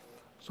sick.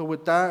 So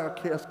with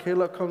that, as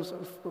Kayla comes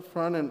up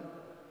front and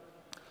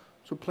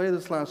to play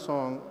this last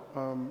song,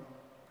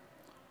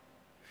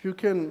 if you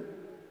can,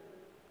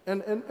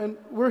 and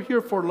we're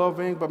here for Love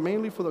Inc., but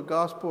mainly for the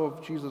gospel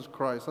of Jesus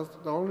Christ. That's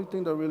the only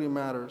thing that really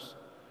matters.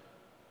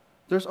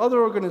 There's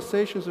other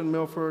organizations in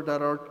Milford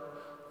that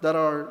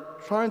are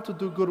trying to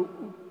do good,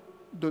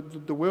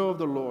 the will of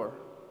the Lord.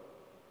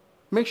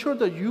 Make sure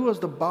that you as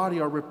the body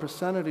are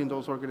represented in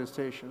those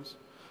organizations.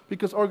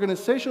 Because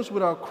organizations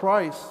without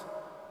Christ,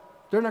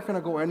 they're not going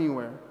to go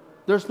anywhere.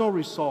 There's no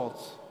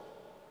results.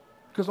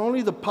 Because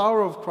only the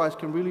power of Christ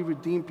can really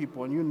redeem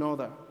people, and you know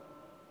that.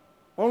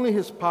 Only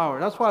his power.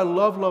 That's why I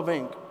love Love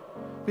Inc.,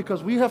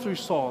 because we have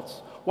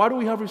results. Why do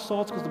we have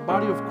results? Because the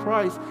body of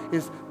Christ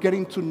is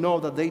getting to know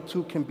that they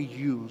too can be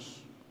used.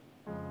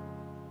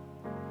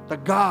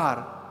 That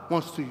God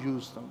wants to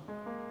use them.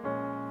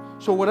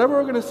 So whatever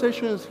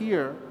organization is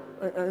here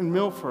in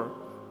Milford,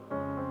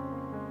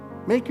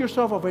 make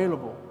yourself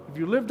available. If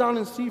you live down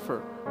in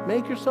Seaford,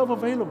 make yourself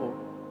available.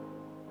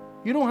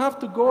 You don't have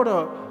to go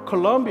to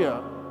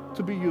Columbia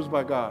to be used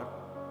by God.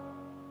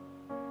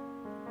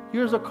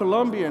 Here's a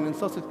Colombian in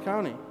Sussex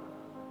County.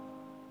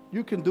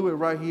 You can do it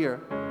right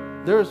here.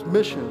 There's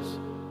missions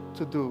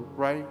to do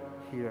right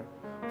here.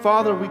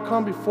 Father, we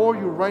come before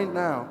you right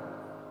now.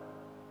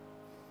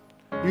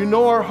 You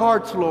know our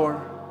hearts, Lord.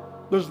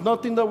 There's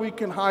nothing that we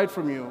can hide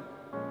from you.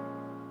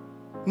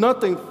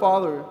 Nothing,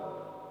 Father.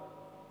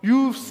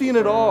 You've seen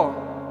it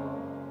all.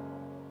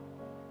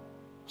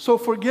 So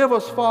forgive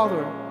us,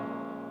 Father.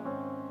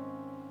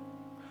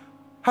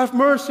 Have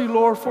mercy,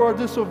 Lord, for our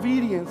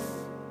disobedience.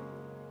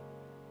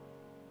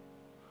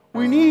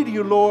 We need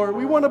you, Lord.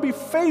 We want to be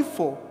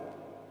faithful.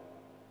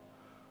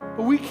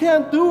 But we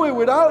can't do it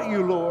without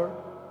you, Lord.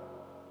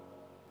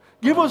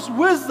 Give us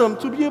wisdom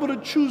to be able to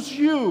choose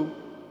you.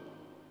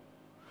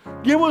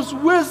 Give us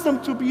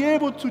wisdom to be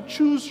able to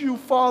choose you,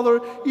 Father,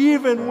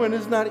 even when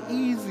it's not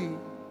easy.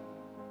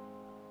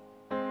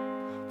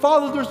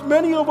 Father, there's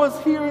many of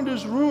us here in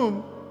this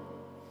room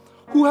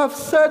who have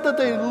said that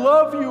they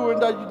love you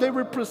and that they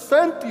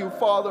represent you,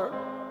 Father,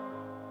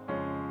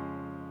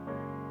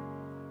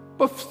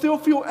 but still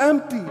feel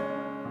empty.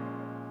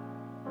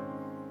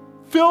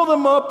 Fill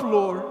them up,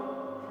 Lord.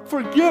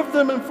 Forgive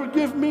them and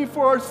forgive me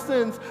for our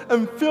sins,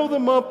 and fill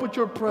them up with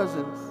your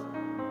presence.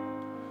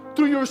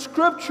 Through your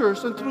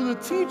scriptures and through the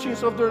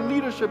teachings of their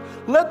leadership,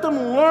 let them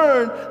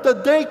learn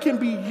that they can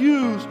be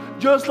used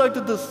just like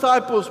the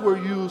disciples were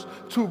used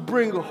to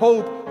bring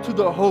hope to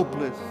the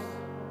hopeless.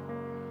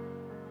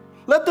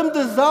 Let them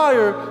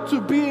desire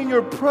to be in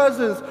your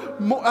presence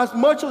as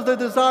much as they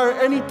desire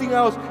anything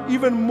else,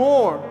 even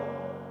more.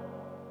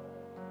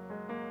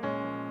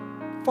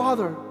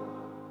 Father,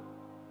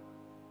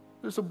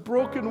 there's a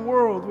broken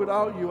world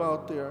without you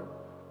out there,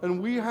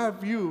 and we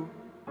have you,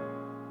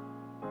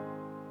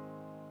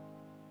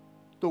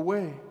 the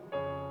way,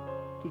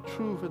 the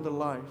truth, and the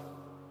life.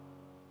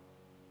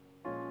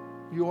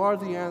 You are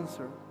the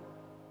answer.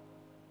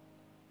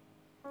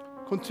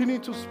 Continue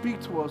to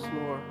speak to us,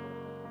 Lord.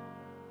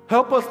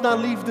 Help us not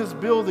leave this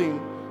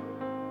building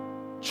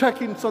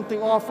checking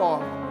something off.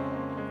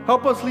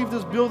 Help us leave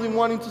this building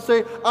wanting to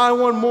say, I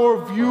want more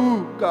of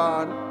you,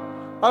 God.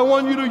 I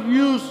want you to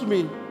use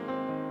me.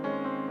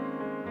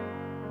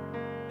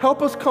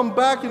 Help us come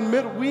back in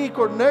midweek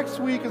or next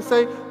week and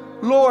say,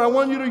 Lord, I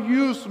want you to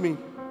use me.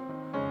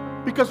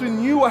 Because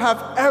in you I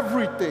have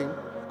everything.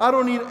 I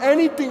don't need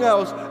anything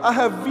else. I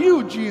have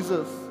you,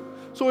 Jesus.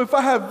 So if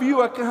I have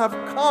you, I can have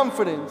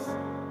confidence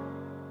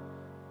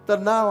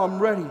that now I'm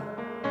ready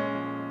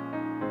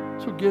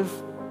to give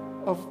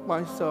of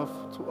myself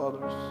to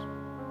others.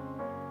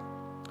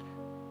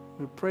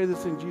 We pray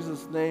this in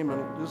Jesus' name,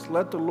 and just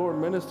let the Lord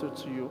minister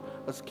to you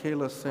as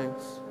Kayla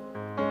sings.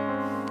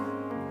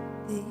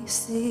 They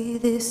say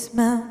this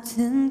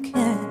mountain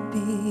can't be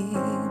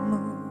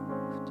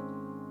moved.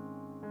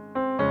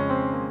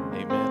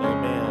 Amen,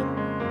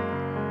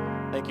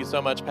 amen. Thank you so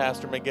much,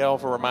 Pastor Miguel,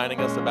 for reminding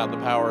us about the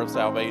power of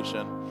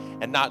salvation.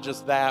 And not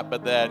just that,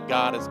 but that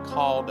God has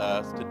called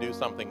us to do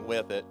something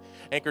with it.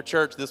 Anchor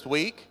Church this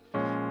week,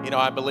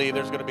 I believe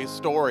there's going to be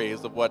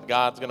stories of what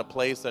God's going to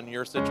place in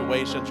your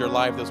situations, your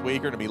life this week.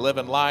 You're going to be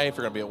living life.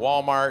 You're going to be at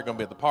Walmart. You're going to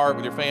be at the park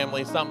with your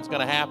family. Something's going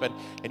to happen,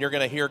 and you're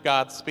going to hear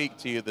God speak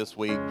to you this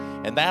week.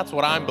 And that's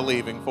what I'm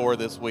believing for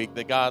this week,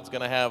 that God's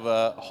going to have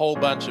a whole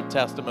bunch of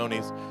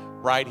testimonies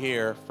right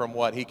here from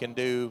what he can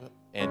do.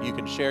 And you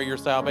can share your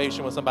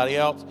salvation with somebody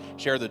else,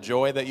 share the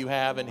joy that you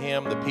have in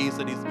him, the peace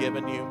that he's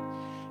given you,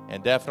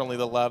 and definitely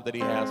the love that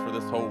he has for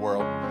this whole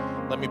world.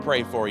 Let me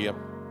pray for you.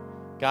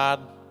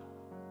 God,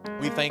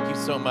 we thank you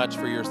so much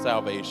for your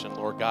salvation,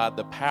 Lord God,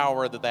 the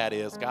power that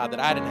is, God, that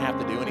I didn't have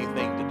to do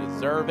anything to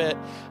deserve it.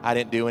 I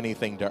didn't do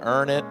anything to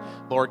earn it.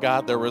 Lord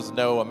God, there was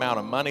no amount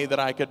of money that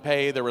I could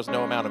pay. There was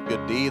no amount of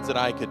good deeds that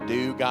I could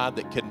do, God,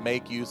 that could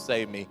make you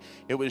save me.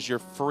 It was your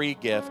free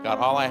gift, God.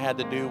 All I had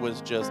to do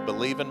was just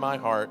believe in my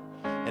heart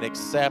and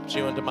accept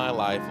you into my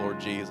life,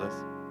 Lord Jesus.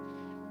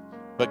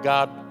 But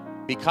God,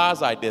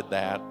 because I did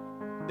that,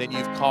 then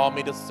you've called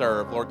me to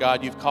serve. Lord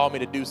God, you've called me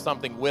to do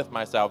something with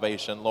my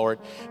salvation, Lord.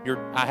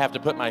 I have to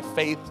put my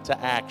faith to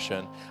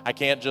action. I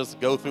can't just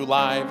go through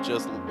life,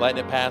 just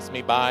letting it pass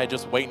me by,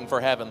 just waiting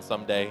for heaven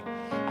someday.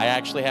 I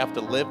actually have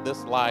to live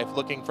this life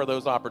looking for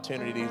those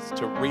opportunities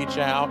to reach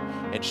out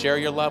and share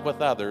your love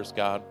with others,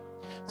 God.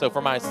 So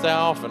for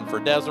myself and for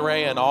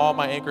Desiree and all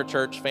my Anchor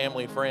Church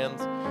family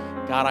friends,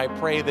 God, I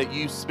pray that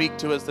you speak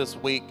to us this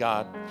week,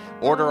 God.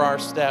 Order our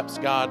steps,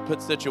 God.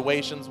 Put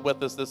situations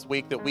with us this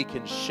week that we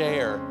can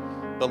share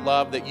the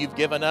love that you've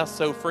given us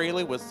so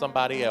freely with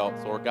somebody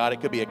else. Or God, it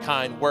could be a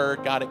kind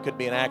word. God, it could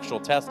be an actual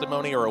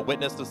testimony or a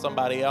witness to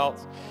somebody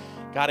else.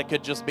 God, it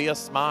could just be a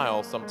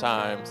smile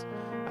sometimes.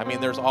 I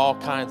mean, there's all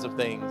kinds of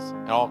things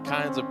and all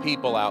kinds of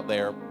people out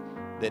there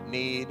that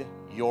need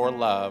your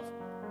love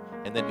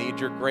and that need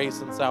your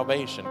grace and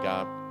salvation,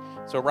 God.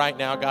 So right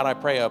now, God, I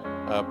pray a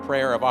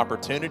prayer of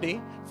opportunity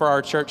for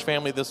our church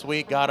family this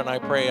week, God, and I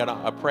pray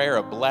a prayer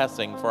of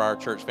blessing for our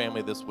church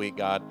family this week,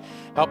 God.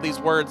 Help these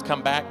words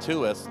come back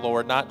to us,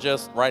 Lord, not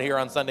just right here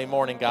on Sunday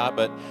morning, God,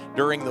 but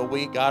during the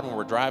week, God, when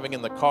we're driving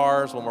in the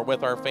cars, when we're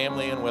with our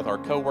family and with our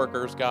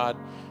coworkers, God.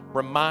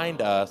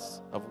 Remind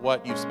us of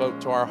what you spoke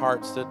to our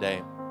hearts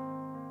today.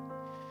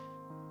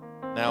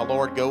 Now,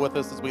 Lord, go with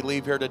us as we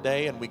leave here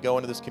today and we go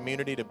into this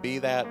community to be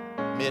that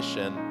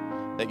mission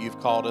that you've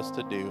called us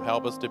to do.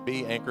 Help us to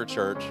be Anchor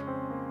Church,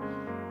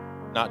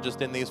 not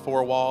just in these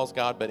four walls,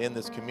 God, but in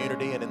this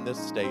community and in this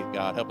state,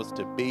 God. Help us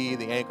to be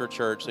the Anchor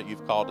Church that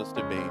you've called us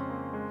to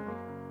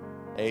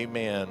be.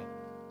 Amen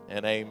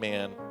and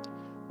amen.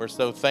 We're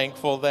so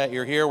thankful that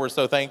you're here. We're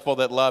so thankful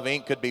that Love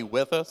Inc. could be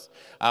with us.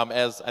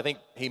 As I think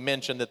he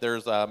mentioned that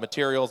there's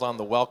materials on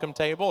the welcome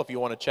table if you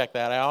want to check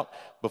that out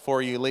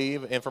before you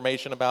leave.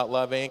 Information about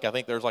Love Inc. I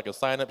think there's like a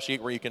sign-up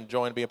sheet where you can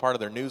join and be a part of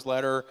their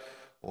newsletter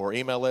or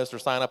email list or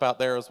sign up out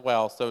there as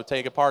well. So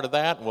take a part of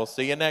that, and we'll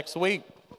see you next week.